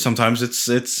 Dude, sometimes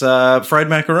it's fried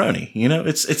macaroni. You know,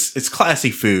 it's classy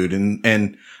food. And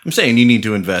I'm saying you need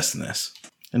to invest in this.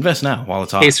 Invest now while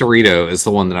it's hot. Quesarito is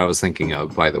the one that I was thinking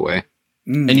of, by the way.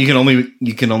 And you can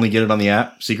only get it on the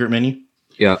app, secret menu.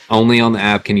 Yeah, only on the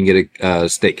app can you get a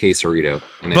steak quesarito,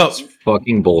 and it's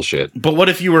fucking bullshit. But what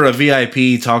if you were a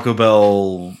VIP Taco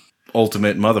Bell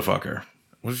ultimate motherfucker?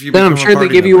 What if you then I'm sure they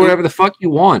give you whatever the fuck you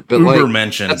want, but Uber like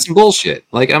mention. That's some bullshit.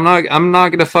 Like I'm not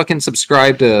gonna fucking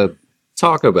subscribe to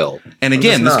Taco Bell. And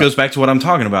again, this goes back to what I'm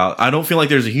talking about. I don't feel like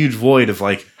there's a huge void of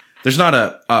like. There's not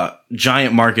a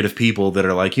giant market of people that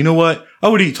are like, you know what? I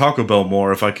would eat Taco Bell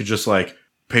more if I could just like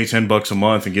pay $10 a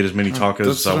month and get as many tacos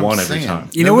as I want every time.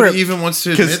 You know what? Even wants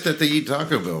to admit that they eat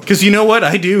Taco Bell. Because you know what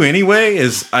I do anyway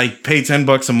is I pay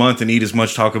 $10 a month and eat as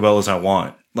much Taco Bell as I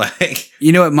want. Like,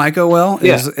 you know what might go well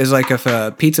is like if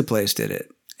a pizza place did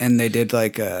it and they did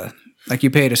like you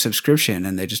paid a subscription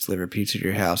and they just deliver pizza to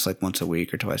your house like once a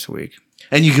week or twice a week.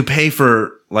 And you could pay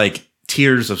for like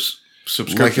tiers of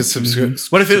subscription. Like a subscription.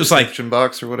 What if it was like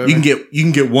box or whatever? You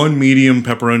can get one medium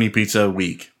pepperoni pizza a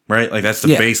week, right? Like that's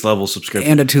the base level subscription.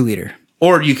 And a 2-liter.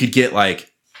 Or you could get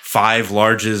like 5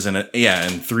 larges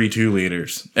and 3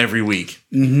 2-liters every week.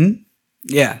 Mm-hmm.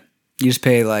 Yeah. You just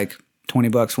pay like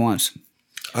 $20 once.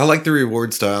 I like the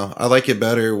reward style. I like it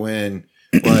better when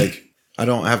like I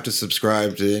don't have to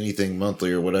subscribe to anything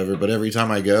monthly or whatever, but every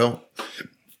time I go,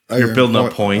 you're building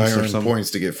up points or something.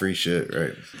 Points to get free shit,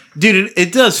 right? Dude,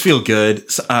 it does feel good.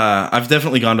 I've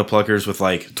definitely gone to Pluckers with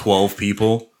like 12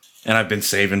 people, and I've been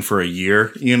saving for a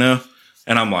year, you know?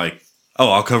 And I'm like,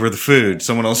 oh, I'll cover the food.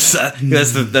 Someone else.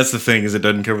 That's the thing is it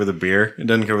doesn't cover the beer. It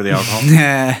doesn't cover the alcohol.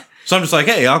 So I'm just like,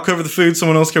 hey, I'll cover the food.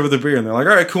 Someone else cover the beer. And they're like,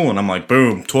 all right, cool. And I'm like,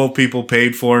 boom, 12 people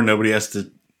paid for. Nobody has to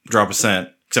drop a cent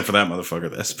except for that motherfucker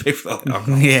that has to pay for the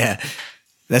alcohol. Yeah.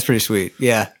 That's pretty sweet.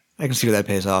 Yeah. I can see where that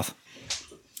pays off.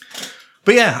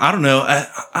 But yeah, I don't know.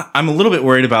 I'm a little bit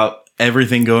worried about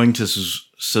everything going to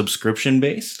subscription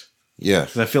based. Yeah.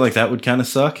 Because I feel like that would kind of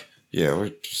suck. Yeah. We're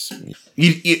just...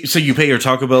 So you pay your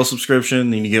Taco Bell subscription,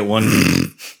 then you get one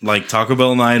like Taco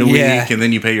Bell night a week, and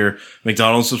then you pay your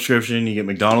McDonald's subscription, you get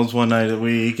McDonald's one night a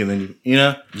week, and then you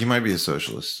know you might be a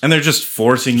socialist, and they're just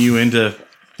forcing you into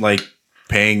like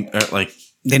paying like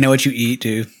they know what you eat,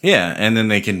 dude. Yeah, and then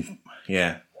they can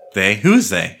who is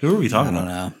they? Who are we talking about?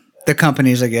 I don't know. The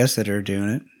companies, I guess, that are doing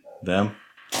it. Them.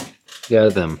 Yeah,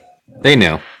 them. They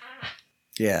know.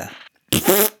 Yeah.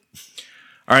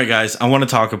 All right, guys. I want to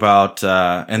talk about,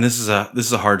 and this is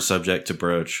a hard subject to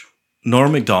broach.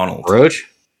 Norm Macdonald. Broach?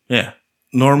 Yeah,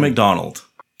 Norm Macdonald.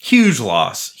 Huge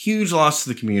loss to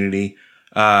the community.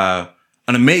 An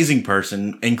amazing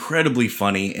person, incredibly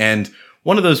funny, and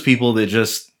one of those people that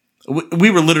just we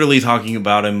were literally talking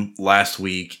about him last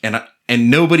week, and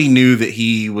nobody knew that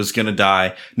he was gonna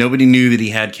die. Nobody knew that he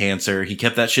had cancer. He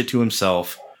kept that shit to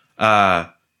himself.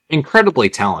 Incredibly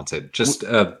talented. Just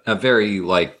a very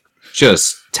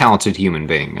just talented human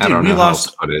being. I don't know how else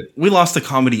to put it. We lost a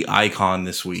comedy icon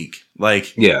this week.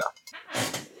 Like, yeah,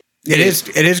 it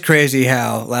is crazy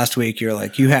how last week you're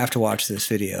like, you have to watch this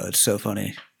video. It's so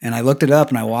funny. And I looked it up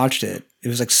and I watched it. It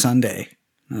was like Sunday.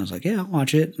 And I was like, yeah, I'll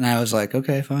watch it. And I was like,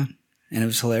 okay, fine. And it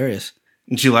was hilarious.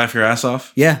 Did you laugh your ass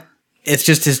off? Yeah. It's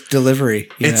just his delivery.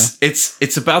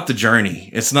 It's about the journey.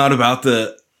 It's not about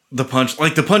the punch.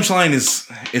 Like the punchline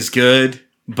is good,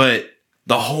 but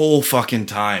the whole fucking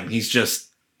time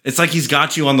it's like he's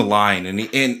got you on the line and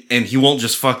he won't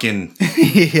just fucking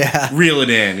reel it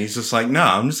in. He's just like, no,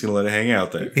 I'm just gonna let it hang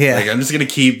out there. Yeah. Like I'm just gonna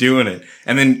keep doing it.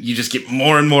 And then you just get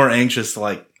more and more anxious to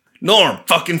like, Norm,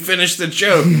 fucking finish the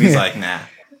joke. And he's like, nah,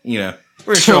 we're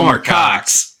gonna show him our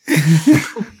cocks.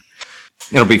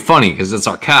 It'll be funny because it's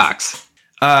our cocks.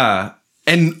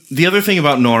 And the other thing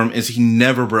about Norm is he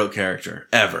never broke character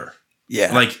ever.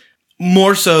 Yeah. Like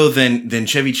more so than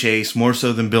Chevy Chase, more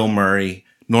so than Bill Murray.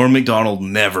 Norm Macdonald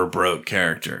never broke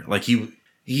character. Like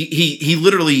he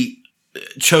literally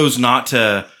chose not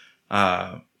to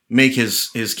make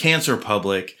his cancer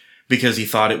public because he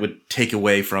thought it would take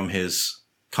away from his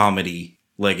comedy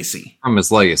legacy. From his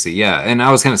legacy, yeah. And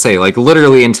I was gonna say,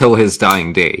 literally until his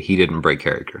dying day, he didn't break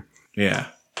character. Yeah.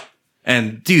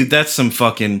 And dude, that's some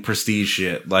fucking prestige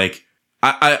shit. Like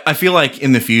I feel like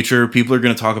in the future people are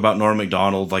gonna talk about Norm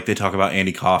Macdonald like they talk about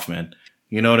Andy Kaufman.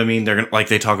 You know what I mean? They're gonna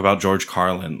they talk about George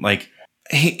Carlin. Like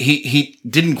he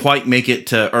didn't quite make it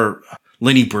to, or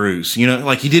Lenny Bruce. He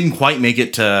didn't quite make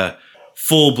it to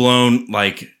full blown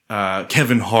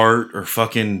Kevin Hart or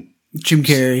fucking Jim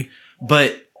Carrey.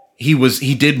 But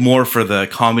he did more for the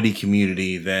comedy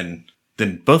community than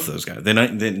both those guys,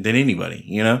 than anybody,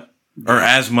 you know, or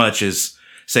as much as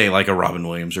say like a Robin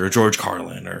Williams or a George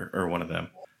Carlin or one of them.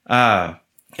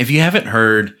 If you haven't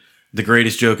heard The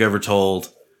Greatest Joke Ever Told,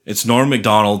 it's Norm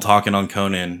Macdonald talking on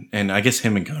Conan, and I guess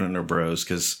him and Conan are bros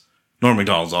because Norm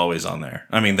Macdonald's always on there.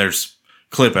 I mean, there's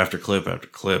clip after clip after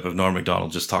clip of Norm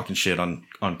Macdonald just talking shit on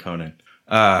Conan.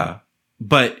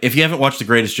 But if you haven't watched The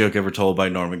Greatest Joke Ever Told by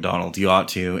Norm Macdonald, you ought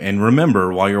to. And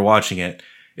remember, while you're watching it,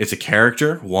 it's a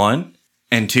character, one,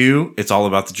 and two, it's all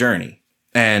about the journey.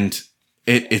 And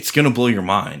it's going to blow your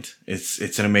mind.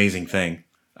 It's an amazing thing.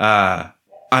 I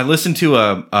listened to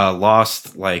a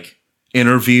Lost, like,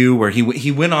 interview where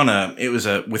he went on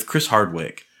with Chris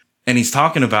Hardwick. And he's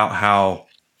talking about how,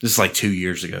 this is like 2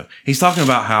 years ago, he's talking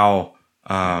about how,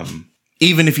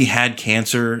 even if he had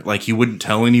cancer, like he wouldn't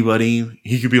tell anybody.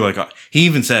 He could be like, he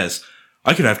even says,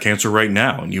 I could have cancer right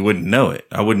now and you wouldn't know it.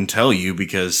 I wouldn't tell you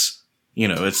because, you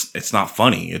know, it's not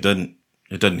funny. It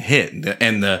doesn't hit.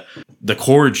 And the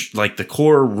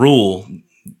core rule,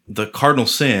 the cardinal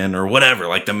sin or whatever,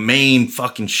 like the main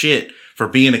fucking shit for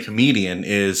being a comedian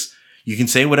is you can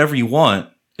say whatever you want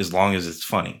as long as it's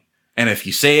funny. And if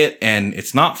you say it and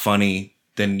it's not funny,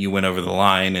 then you went over the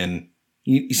line and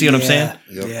you see what I'm saying?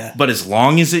 Yep. Yeah. But as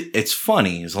long as it's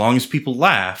funny, as long as people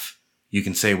laugh, you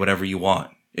can say whatever you want.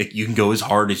 You can go as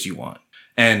hard as you want.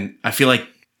 And I feel like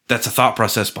that's a thought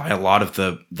process by a lot of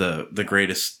the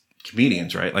greatest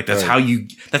comedians, right? Like that's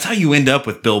right. That's how you end up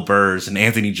with Bill Burrs and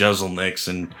Anthony Jeselnik's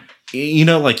and, you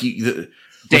know, like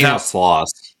Daniel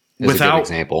Sloss is a good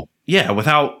example. Yeah.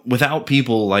 Without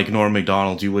people like Norm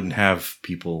Macdonald, you wouldn't have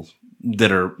people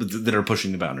that are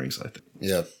pushing the boundaries like that.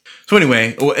 Yeah. So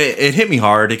anyway, it hit me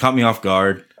hard. It caught me off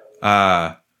guard.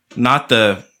 Not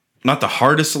the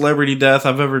hardest celebrity death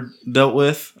I've ever dealt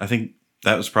with. I think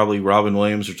that was probably Robin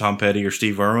Williams or Tom Petty or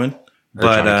Steve Irwin. Or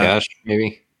Johnny Cash,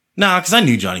 maybe. Nah, because I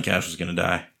knew Johnny Cash was going to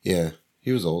die. Yeah.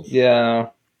 He was old. Yeah.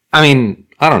 I mean,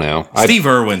 I don't know. Steve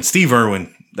Irwin.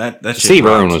 That shit Steve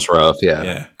Irwin was rough. Yeah.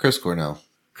 Yeah. Chris Cornell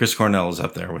is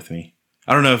up there with me.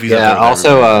 I don't know if he's yeah. up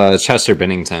there. Also, Chester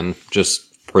Bennington.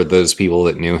 Just for those people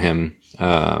that knew him,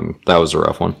 that was a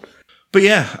rough one. But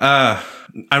yeah,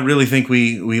 I really think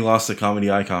we lost a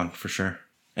comedy icon for sure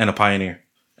and a pioneer.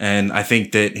 And I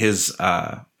think that his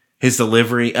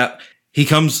delivery, he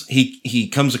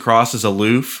comes across as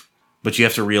aloof, but you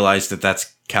have to realize that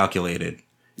that's calculated.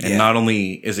 And not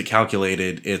only is it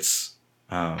calculated, it's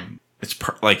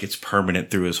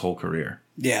permanent through his whole career.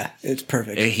 Yeah, it's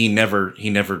perfect. He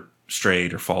never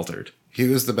strayed or faltered. He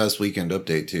was the best Weekend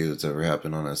Update too that's ever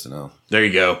happened on SNL. There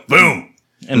you go. Boom.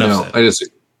 Enough said.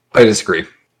 I disagree.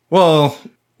 Well,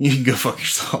 you can go fuck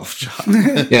yourself,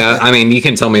 John. Yeah, I mean, you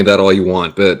can tell me that all you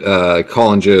want, but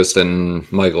Colin Jost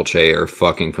and Michael Che are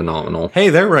fucking phenomenal. Hey,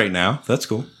 they're right now. That's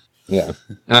cool. Yeah.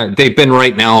 They've been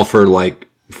right now for like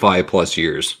 5+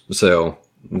 years, so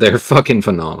they're fucking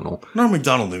phenomenal. Norm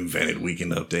Macdonald invented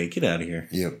Weekend Update. Get out of here.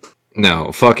 Yep.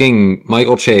 No, fucking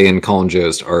Michael Che and Colin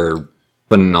Jost are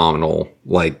phenomenal.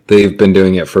 Like, they've been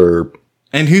doing it for...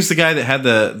 And who's the guy that had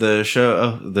the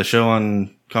show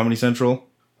on Comedy Central?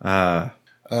 Oh,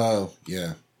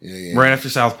 yeah. Right after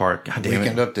South Park. God damn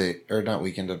Weekend it. Update. Or not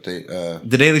Weekend Update.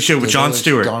 The Daily Show with Jon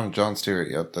Stewart. Jon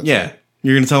Stewart, yep. That's yeah. it.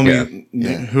 You're going to tell me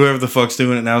whoever the fuck's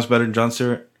doing it now is better than Jon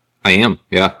Stewart? I am,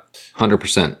 yeah.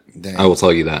 100%. Dang. I will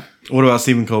tell you that. What about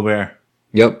Stephen Colbert?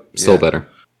 Yep, still better.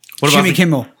 What Jimmy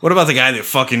Kimmel. What about the guy that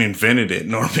fucking invented it,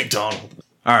 Norm Macdonald?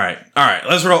 All right.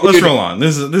 Let's roll on.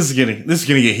 This is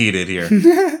gonna get heated here.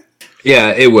 Yeah,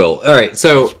 it will. All right.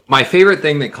 So my favorite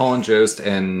thing that Colin Jost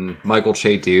and Michael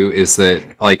Che do is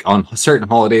that, like, on certain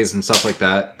holidays and stuff like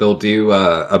that, they'll do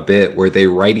a bit where they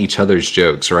write each other's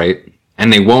jokes, right?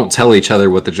 And they won't tell each other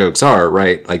what the jokes are,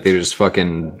 right? Like, they just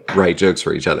fucking write jokes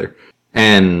for each other.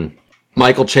 And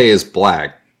Michael Che is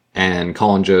black, and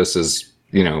Colin Jost is,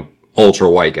 you know, ultra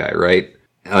white guy, right?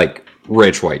 Like,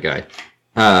 rich white guy.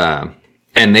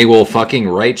 And they will fucking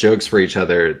write jokes for each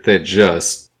other that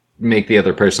just make the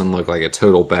other person look like a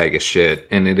total bag of shit.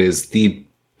 And it is the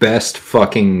best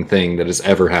fucking thing that has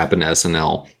ever happened to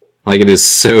SNL. Like, it is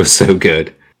so, so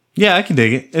good. Yeah, I can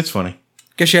dig it. It's funny.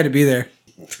 Guess you had to be there.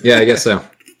 Yeah, I guess so.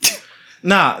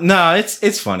 Nah,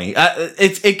 it's funny.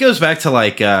 It goes back to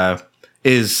like,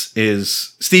 is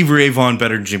Steve Ray Vaughan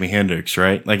better than Jimi Hendrix,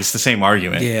 right? Like, it's the same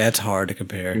argument. Yeah, it's hard to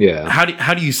compare. Yeah.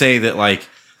 How do you say that, like,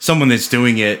 someone that's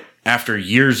doing it after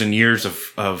years and years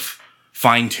of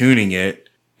fine tuning it,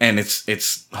 and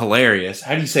it's hilarious?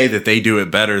 How do you say that they do it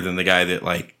better than the guy that,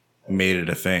 like, made it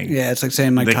a thing. Yeah, it's like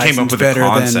saying Mike They Tyson's came up with a better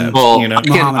concept. than Well, you know?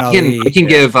 Muhammad Ali.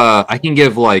 I can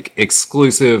give like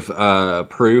exclusive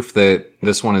proof that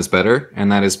this one is better,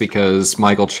 and that is because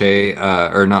Michael Che,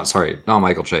 not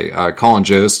Michael Che, Colin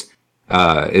Jost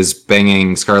is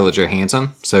banging Scarlett Johansson,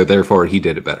 so therefore he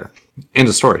did it better. End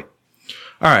of story.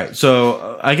 All right,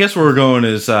 so I guess where we're going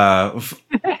is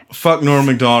fuck Norm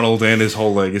Macdonald and his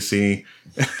whole legacy.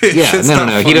 Yeah,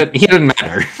 no, he doesn't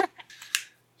matter.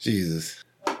 Jesus.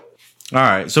 All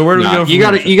right, so where do we go?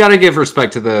 You gotta give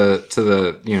respect to the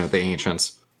the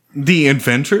ancients, the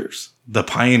inventors, the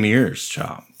pioneers,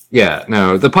 Chop. Yeah,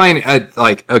 no, the pioneer.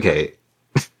 Okay,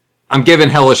 I'm giving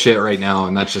hella shit right now,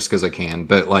 and that's just because I can.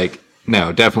 But like,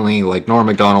 no, definitely, like Norm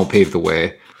Macdonald paved the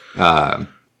way, and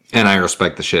I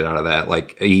respect the shit out of that.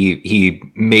 Like he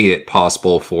made it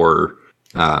possible for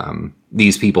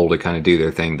these people to kind of do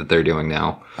their thing that they're doing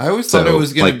now. I always thought it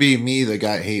was going to be me that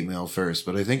got hate mail first,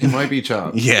 but I think it might be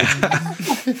Chop. Yeah.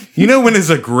 You know when is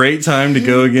a great time to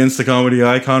go against the comedy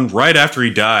icon? Right after he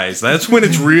dies. That's when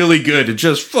it's really good to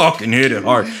just fucking hit it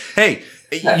hard. Hey,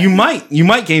 you might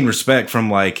gain respect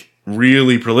from like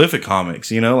really prolific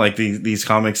comics, you know, like these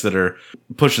comics that are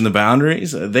pushing the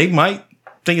boundaries. They might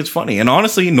think it's funny. And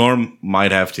honestly, Norm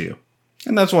might have to.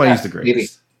 And that's why he's the greatest. Maybe.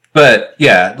 But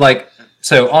yeah, like,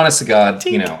 so honest to God,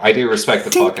 you know, I do respect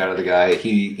the fuck out of the guy.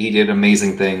 He did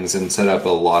amazing things and set up a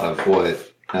lot of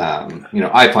what,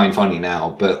 I find funny now,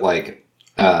 but like,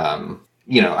 I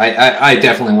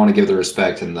definitely want to give the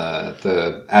respect and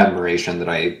the admiration that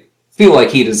I feel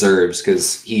like he deserves,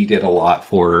 because he did a lot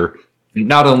for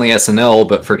not only SNL,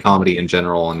 but for comedy in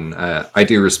general. And I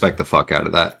do respect the fuck out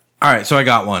of that. All right. So I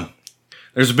got one.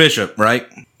 There's a bishop, right?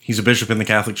 He's a bishop in the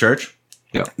Catholic Church.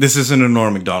 Yeah. This isn't a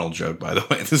Norm Macdonald joke, by the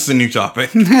way. This is a new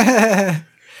topic. Because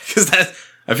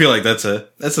I feel like that's a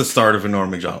start of a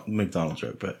Norm Macdonald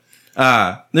joke. But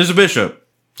there's a bishop,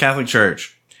 Catholic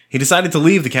Church. He decided to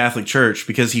leave the Catholic Church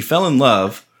because he fell in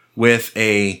love with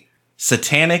a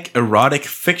satanic erotic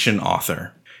fiction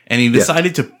author. And he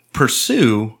decided to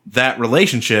pursue that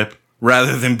relationship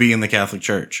rather than be in the Catholic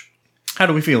Church. How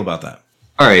do we feel about that?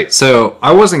 All right. So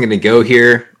I wasn't going to go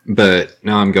here, but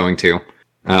now I'm going to.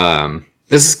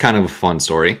 This is kind of a fun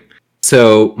story.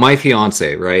 So my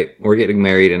fiance, right? We're getting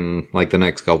married in like the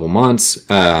next couple months.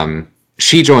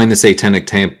 She joined the Satanic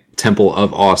Temple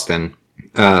of Austin,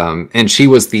 and she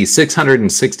was the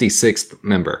 666th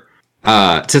member.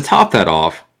 To top that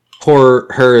off,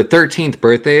 her 13th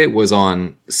birthday was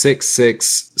on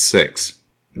 666,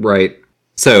 right?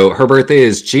 So her birthday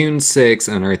is June 6th,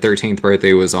 and her 13th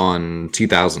birthday was on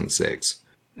 2006.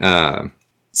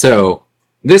 So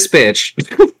this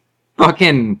bitch...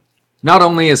 Fucking, not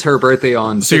only is her birthday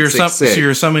on 666. So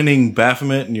you're summoning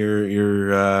Baphomet, and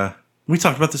you're we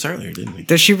talked about this earlier, didn't we?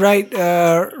 Does she write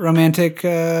romantic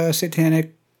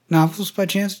satanic novels by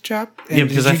chance, Chop? And yeah,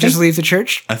 because did you just leave the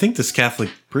church? I think this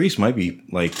Catholic priest might be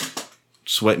like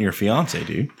sweating your fiance,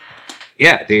 dude.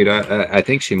 Yeah, dude, I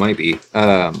think she might be,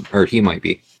 or he might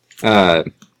be.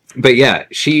 But yeah,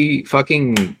 she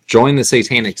fucking joined the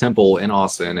Satanic Temple in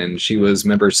Austin, and she was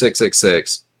member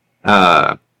 666.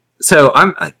 So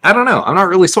I don't know. I'm not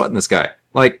really sweating this guy.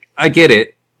 Like, I get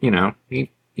it. You know,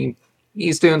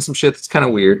 he's doing some shit that's kind of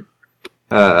weird.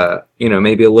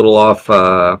 Maybe a little off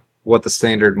what the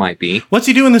standard might be. What's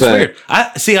he doing this weird? I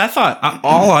thought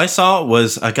all I saw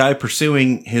was a guy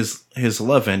pursuing his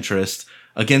love interest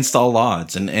against all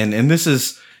odds, and this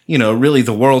is, you know, really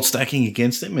the world stacking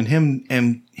against him, and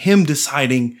him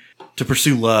deciding to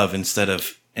pursue love instead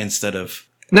of.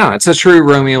 No, it's a true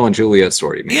Romeo and Juliet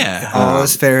story, man. Yeah. All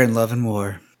is fair in love and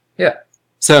war. Yeah.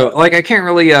 So, like, I can't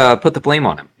really put the blame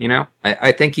on him, you know?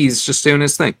 I think he's just doing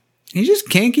his thing. He's just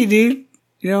kinky, dude.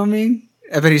 You know what I mean?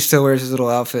 I bet he still wears his little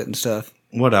outfit and stuff.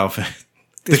 What outfit?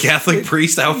 The Catholic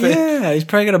priest outfit? Yeah, he's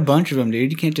probably got a bunch of them,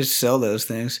 dude. You can't just sell those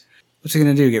things. What's he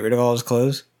gonna do? Get rid of all his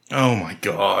clothes? Oh my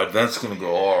god, that's gonna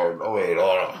go hard. Oh wait,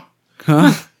 hold on.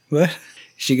 Huh? What?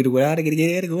 She gonna go out and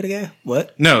get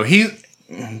what? No,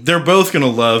 they're both gonna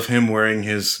love him wearing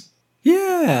his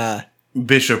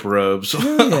bishop robes.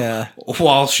 Yeah.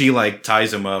 While she like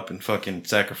ties him up and fucking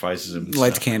sacrifices him. And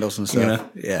lights stuff. candles and stuff. You know?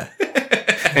 Yeah.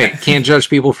 Hey, can't judge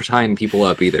people for tying people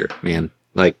up either, man.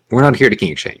 Like, we're not here to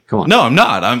kink shame. Come on. No, I'm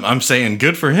not. I'm saying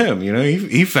good for him. You know,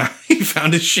 he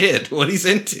found his shit. What he's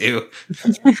into.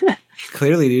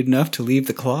 Clearly, dude, enough to leave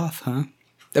the cloth, huh?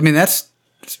 I mean, that's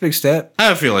a big step.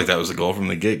 I feel like that was the goal from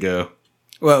the get go.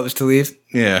 Well, it was to leave.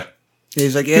 Yeah.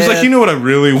 He's like, you know what I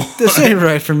really want? This ain't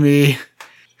right for me.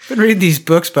 I've been reading these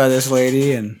books by this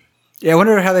lady, and I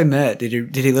wonder how they met.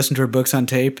 Did he listen to her books on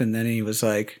tape, and then he was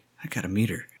like, I gotta meet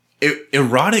her.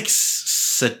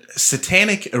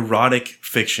 Satanic erotic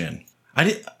fiction.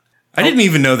 I didn't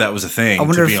even know that was a thing,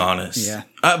 to be honest. Yeah.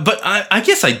 But I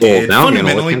guess I did. Well, now I'm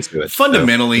gonna look into it,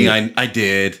 fundamentally, I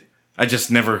did. I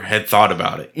just never had thought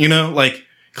about it. You know, like,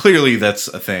 clearly that's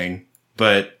a thing,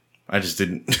 but I just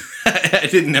didn't. I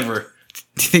didn't never.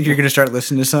 Do you think you're going to start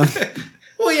listening to some?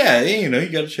 Well, yeah, you know, you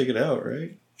got to check it out,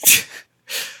 right?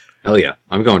 Hell yeah.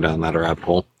 I'm going down that rabbit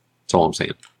hole. That's all I'm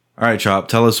saying. All right, Chop,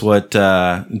 tell us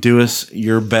do us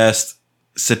your best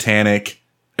satanic,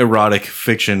 erotic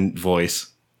fiction voice.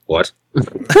 What?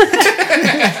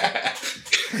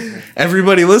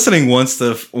 Everybody listening wants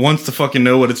to fucking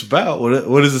know what it's about.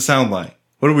 What does it sound like?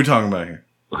 What are we talking about here?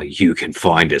 You can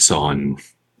find us on...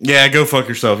 Yeah, go fuck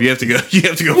yourself. You have to go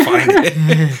find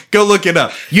it. Go look it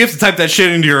up. You have to type that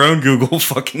shit into your own Google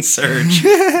fucking search.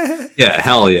 Yeah,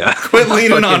 hell yeah. Quit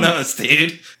leaning on us,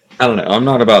 dude. I don't know. I'm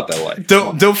not about that life.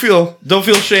 Don't feel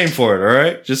shame for it, all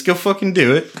right? Just go fucking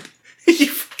do it. You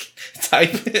fucking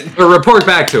type it. Or report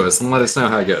back to us and let us know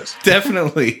how it goes.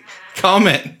 Definitely.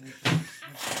 Comment.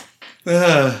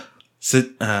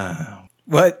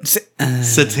 What?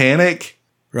 Satanic?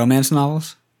 Romance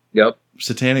novels? Yep.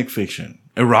 Satanic fiction.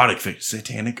 Erotic fiction.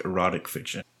 Satanic erotic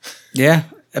fiction. Yeah.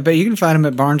 I bet you can find them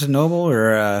at Barnes & Noble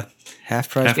or Half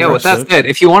Price. Yeah, with that said,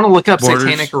 if you want to look up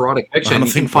satanic erotic fiction,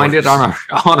 you can find it on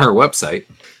our website.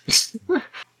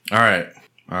 All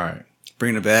right.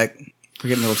 Bringing it back. We're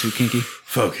getting a little too kinky.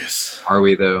 Focus. Are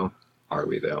we though?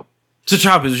 So,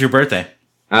 Chop, it was your birthday.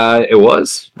 It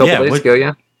was. A couple days ago,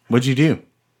 yeah. What'd you do?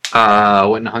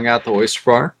 Went and hung out at the Oyster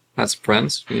Bar. Had some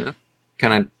friends, you know.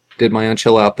 Kind of did my own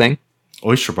chill out thing.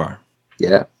 Oyster Bar.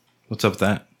 Yeah. What's up with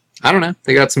that? I don't know.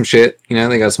 They got some shit. You know,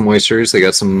 they got some oysters. They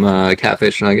got some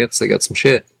catfish nuggets. They got some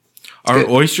shit. Are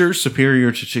oysters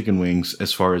superior to chicken wings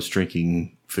as far as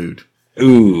drinking food?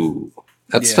 Ooh.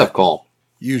 That's a tough call.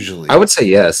 Usually. I would say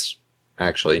yes,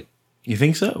 actually. You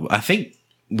think so? I think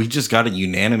we just got a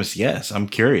unanimous yes. I'm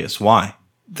curious. Why?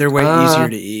 They're way easier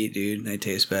to eat, dude. They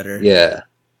taste better. Yeah.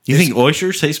 You think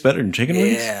oysters taste better than chicken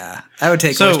wings? Yeah. I would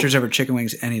take oysters over chicken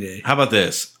wings any day. How about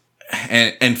this?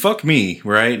 And fuck me,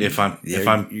 right? If I'm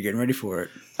you're getting ready for it.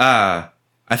 I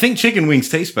think chicken wings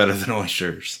taste better than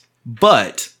oysters.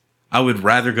 But I would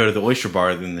rather go to the Oyster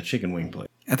Bar than the chicken wing place.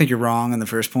 I think you're wrong in the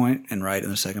first point and right in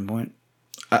the second point.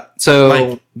 So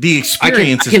like, the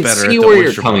experience is better at the Oyster Bar. I can see where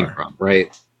you're coming from,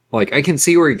 right? Like, I can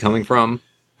see where you're coming from,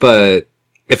 but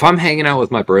if I'm hanging out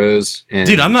with my bros and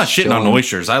dude, I'm not shitting on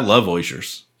oysters. I love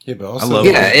oysters. Yeah, but also, I love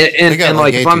and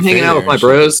like if I'm hanging out with my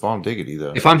bros, bomb diggity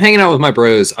though. If I'm hanging out with my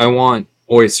bros, I want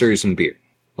oysters and beer.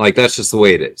 Like, that's just the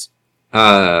way it is.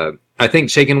 I think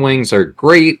chicken wings are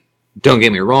great. Don't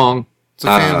get me wrong. It's a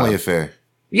family affair.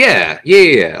 Yeah.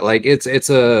 Like it's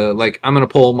a like I'm gonna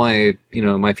pull my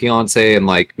my fiance and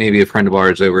like maybe a friend of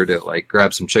ours over to like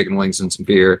grab some chicken wings and some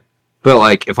beer. But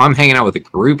like if I'm hanging out with a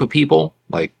group of people,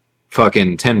 like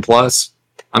fucking 10 plus,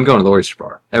 I'm going to the Oyster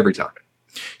Bar every time.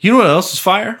 You know what else is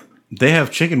fire? They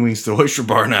have chicken wings at the Oyster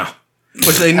Bar now,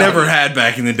 which they never had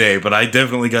back in the day. But I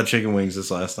definitely got chicken wings this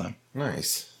last time.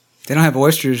 Nice. They don't have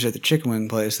oysters at the chicken wing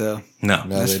place though. No,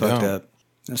 that's fucked up.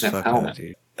 That's fucked up,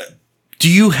 dude.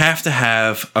 Do you have to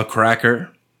have a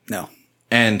cracker? No.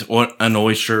 And an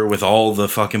oyster with all the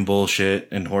fucking bullshit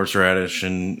and horseradish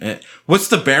and what's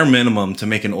the bare minimum to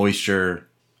make an oyster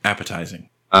appetizing?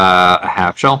 A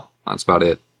half shell. That's about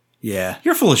it. Yeah.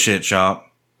 You're full of shit, Shop.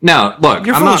 No, look,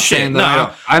 you're I'm full not of shit. saying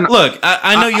that. Look,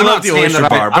 I know you love the Oyster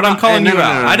Bar, but I'm calling you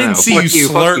out. I didn't see you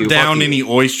slurp down any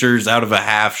oysters out of a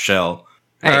half shell.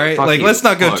 All right, like let's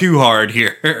not go too hard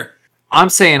here. I'm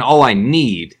saying all I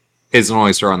need is an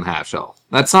oyster on the half shell.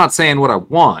 That's not saying what I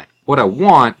want. What I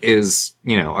want is,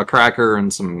 a cracker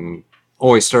and some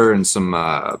oyster and some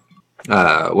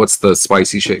what's the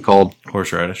spicy shit called?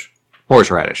 Horseradish.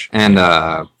 And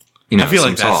I feel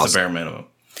like that's sauce. the bare minimum.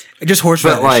 Just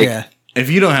horseradish, yeah. If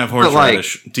you don't have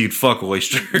horseradish, dude, fuck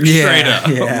oyster. Straight up.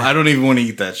 Yeah. I don't even want to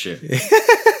eat that shit.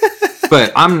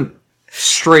 But I'm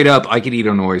straight up, I could eat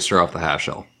an oyster off the half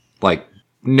shell. Like,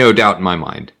 no doubt in my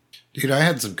mind. Dude, I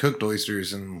had some cooked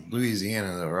oysters in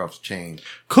Louisiana that were off the chain.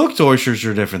 Cooked oysters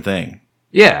are a different thing.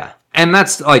 Yeah. And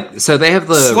that's like, so they have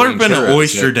the slurping an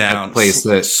oyster down.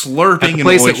 Slurping an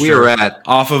oyster that we were at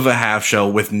off of a half shell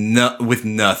with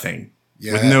nothing.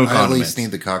 Yeah, with no condiments. I at least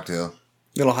need the cocktail.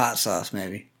 Little hot sauce,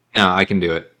 maybe. No, I can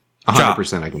do it.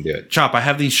 100% I can do it. Chop, I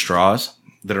have these straws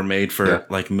that are made for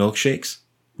like milkshakes,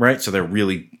 right? So they're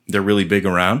really big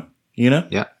around,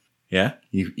 Yeah. Yeah?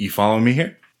 You following me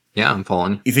here? Yeah, I'm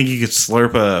following. You think you could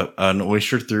slurp an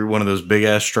oyster through one of those big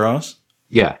ass straws?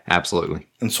 Yeah, absolutely.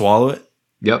 And swallow it?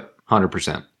 Yep,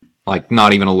 100%. Like,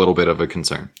 not even a little bit of a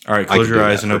concern. All right, close your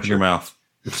eyes and open your mouth.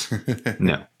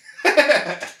 No.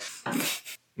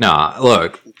 Nah,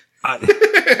 look.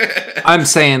 I'm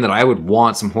saying that I would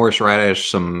want some horseradish,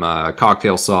 some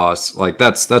cocktail sauce. Like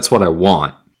that's what I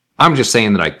want. I'm just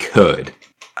saying that I could.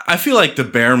 I feel like the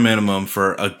bare minimum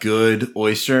for a good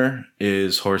oyster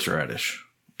is horseradish.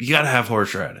 You gotta have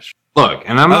horseradish. Look,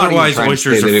 and I'm Otherwise, not even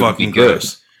oysters are fucking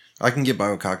gross. I can get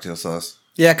by with cocktail sauce.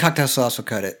 Yeah, cocktail sauce will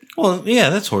cut it. Well, yeah,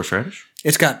 that's horseradish.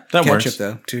 It's got That ketchup works.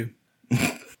 though too.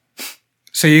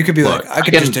 So you could be Look, like, I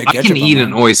could just take ketchup. I can eat on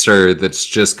an mine. oyster that's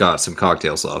just got some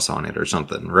cocktail sauce on it or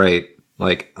something, right?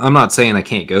 Like, I'm not saying I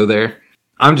can't go there.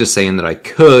 I'm just saying that I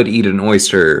could eat an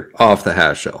oyster off the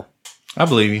half shell. I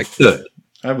believe you. I could.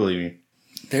 I believe you.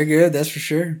 They're good, that's for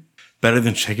sure. Better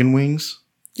than chicken wings?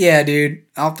 Yeah, dude,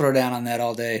 I'll throw down on that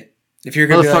all day. If you're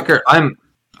gonna be like, Motherfucker,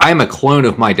 I'm a clone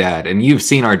of my dad, and you've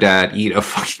seen our dad eat a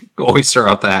fucking oyster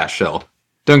off the half shell.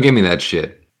 Don't give me that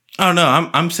shit. Oh no,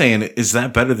 I'm saying, is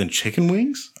that better than chicken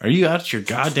wings? Are you out of your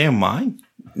goddamn mind?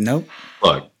 nope.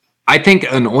 Look, I think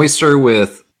an oyster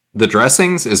with the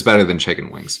dressings is better than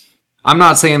chicken wings. I'm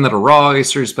not saying that a raw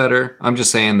oyster is better. I'm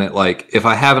just saying that, like, if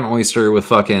I have an oyster with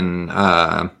fucking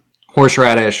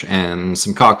horseradish and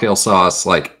some cocktail sauce,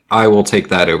 like, I will take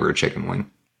that over a chicken wing.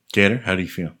 Gator, how do you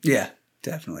feel? Yeah,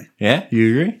 definitely. Yeah,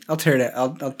 you agree? I'll tear that.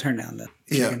 I'll turn down that.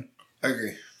 Yeah, I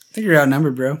agree. I think you're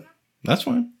outnumbered, bro. That's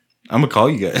fine. I'm gonna call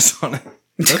you guys on it.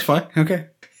 That's fine. Okay.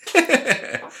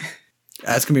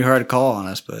 That's gonna be hard to call on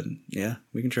us, but yeah,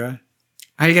 we can try.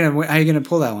 How you gonna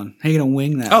pull that one? How you gonna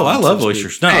wing that? Oh, one, I so love to speak?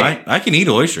 oysters. No, Hey. I can eat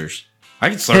oysters. I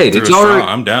can slurp Hey, through did a y'all straw. re-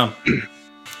 I'm down.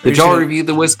 Did y'all should- review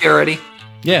the whiskey already?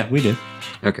 Yeah, we did.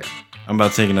 Okay. I'm about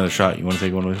to take another shot. You want to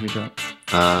take one with me, John?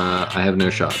 I have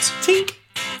no shots. Tink.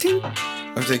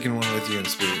 I'm taking one with you in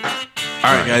spirit.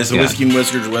 All right, guys. The Yeah. Whiskey and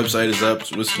Whiskers website is up.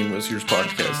 It's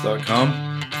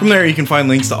whiskeyandwhiskerspodcast.com. From there, you can find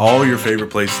links to all your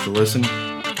favorite places to listen,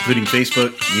 including Facebook,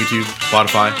 YouTube,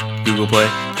 Spotify, Google Play,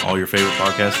 all your favorite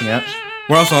podcasting apps.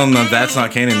 We're also on the That's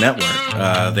Not Canon network.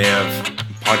 They have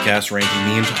podcasts ranking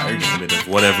the entire gamut of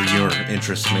whatever your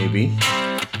interest may be.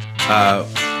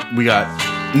 We got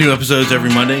new episodes every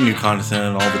Monday, new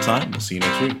content all the time. We'll see you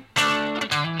next week.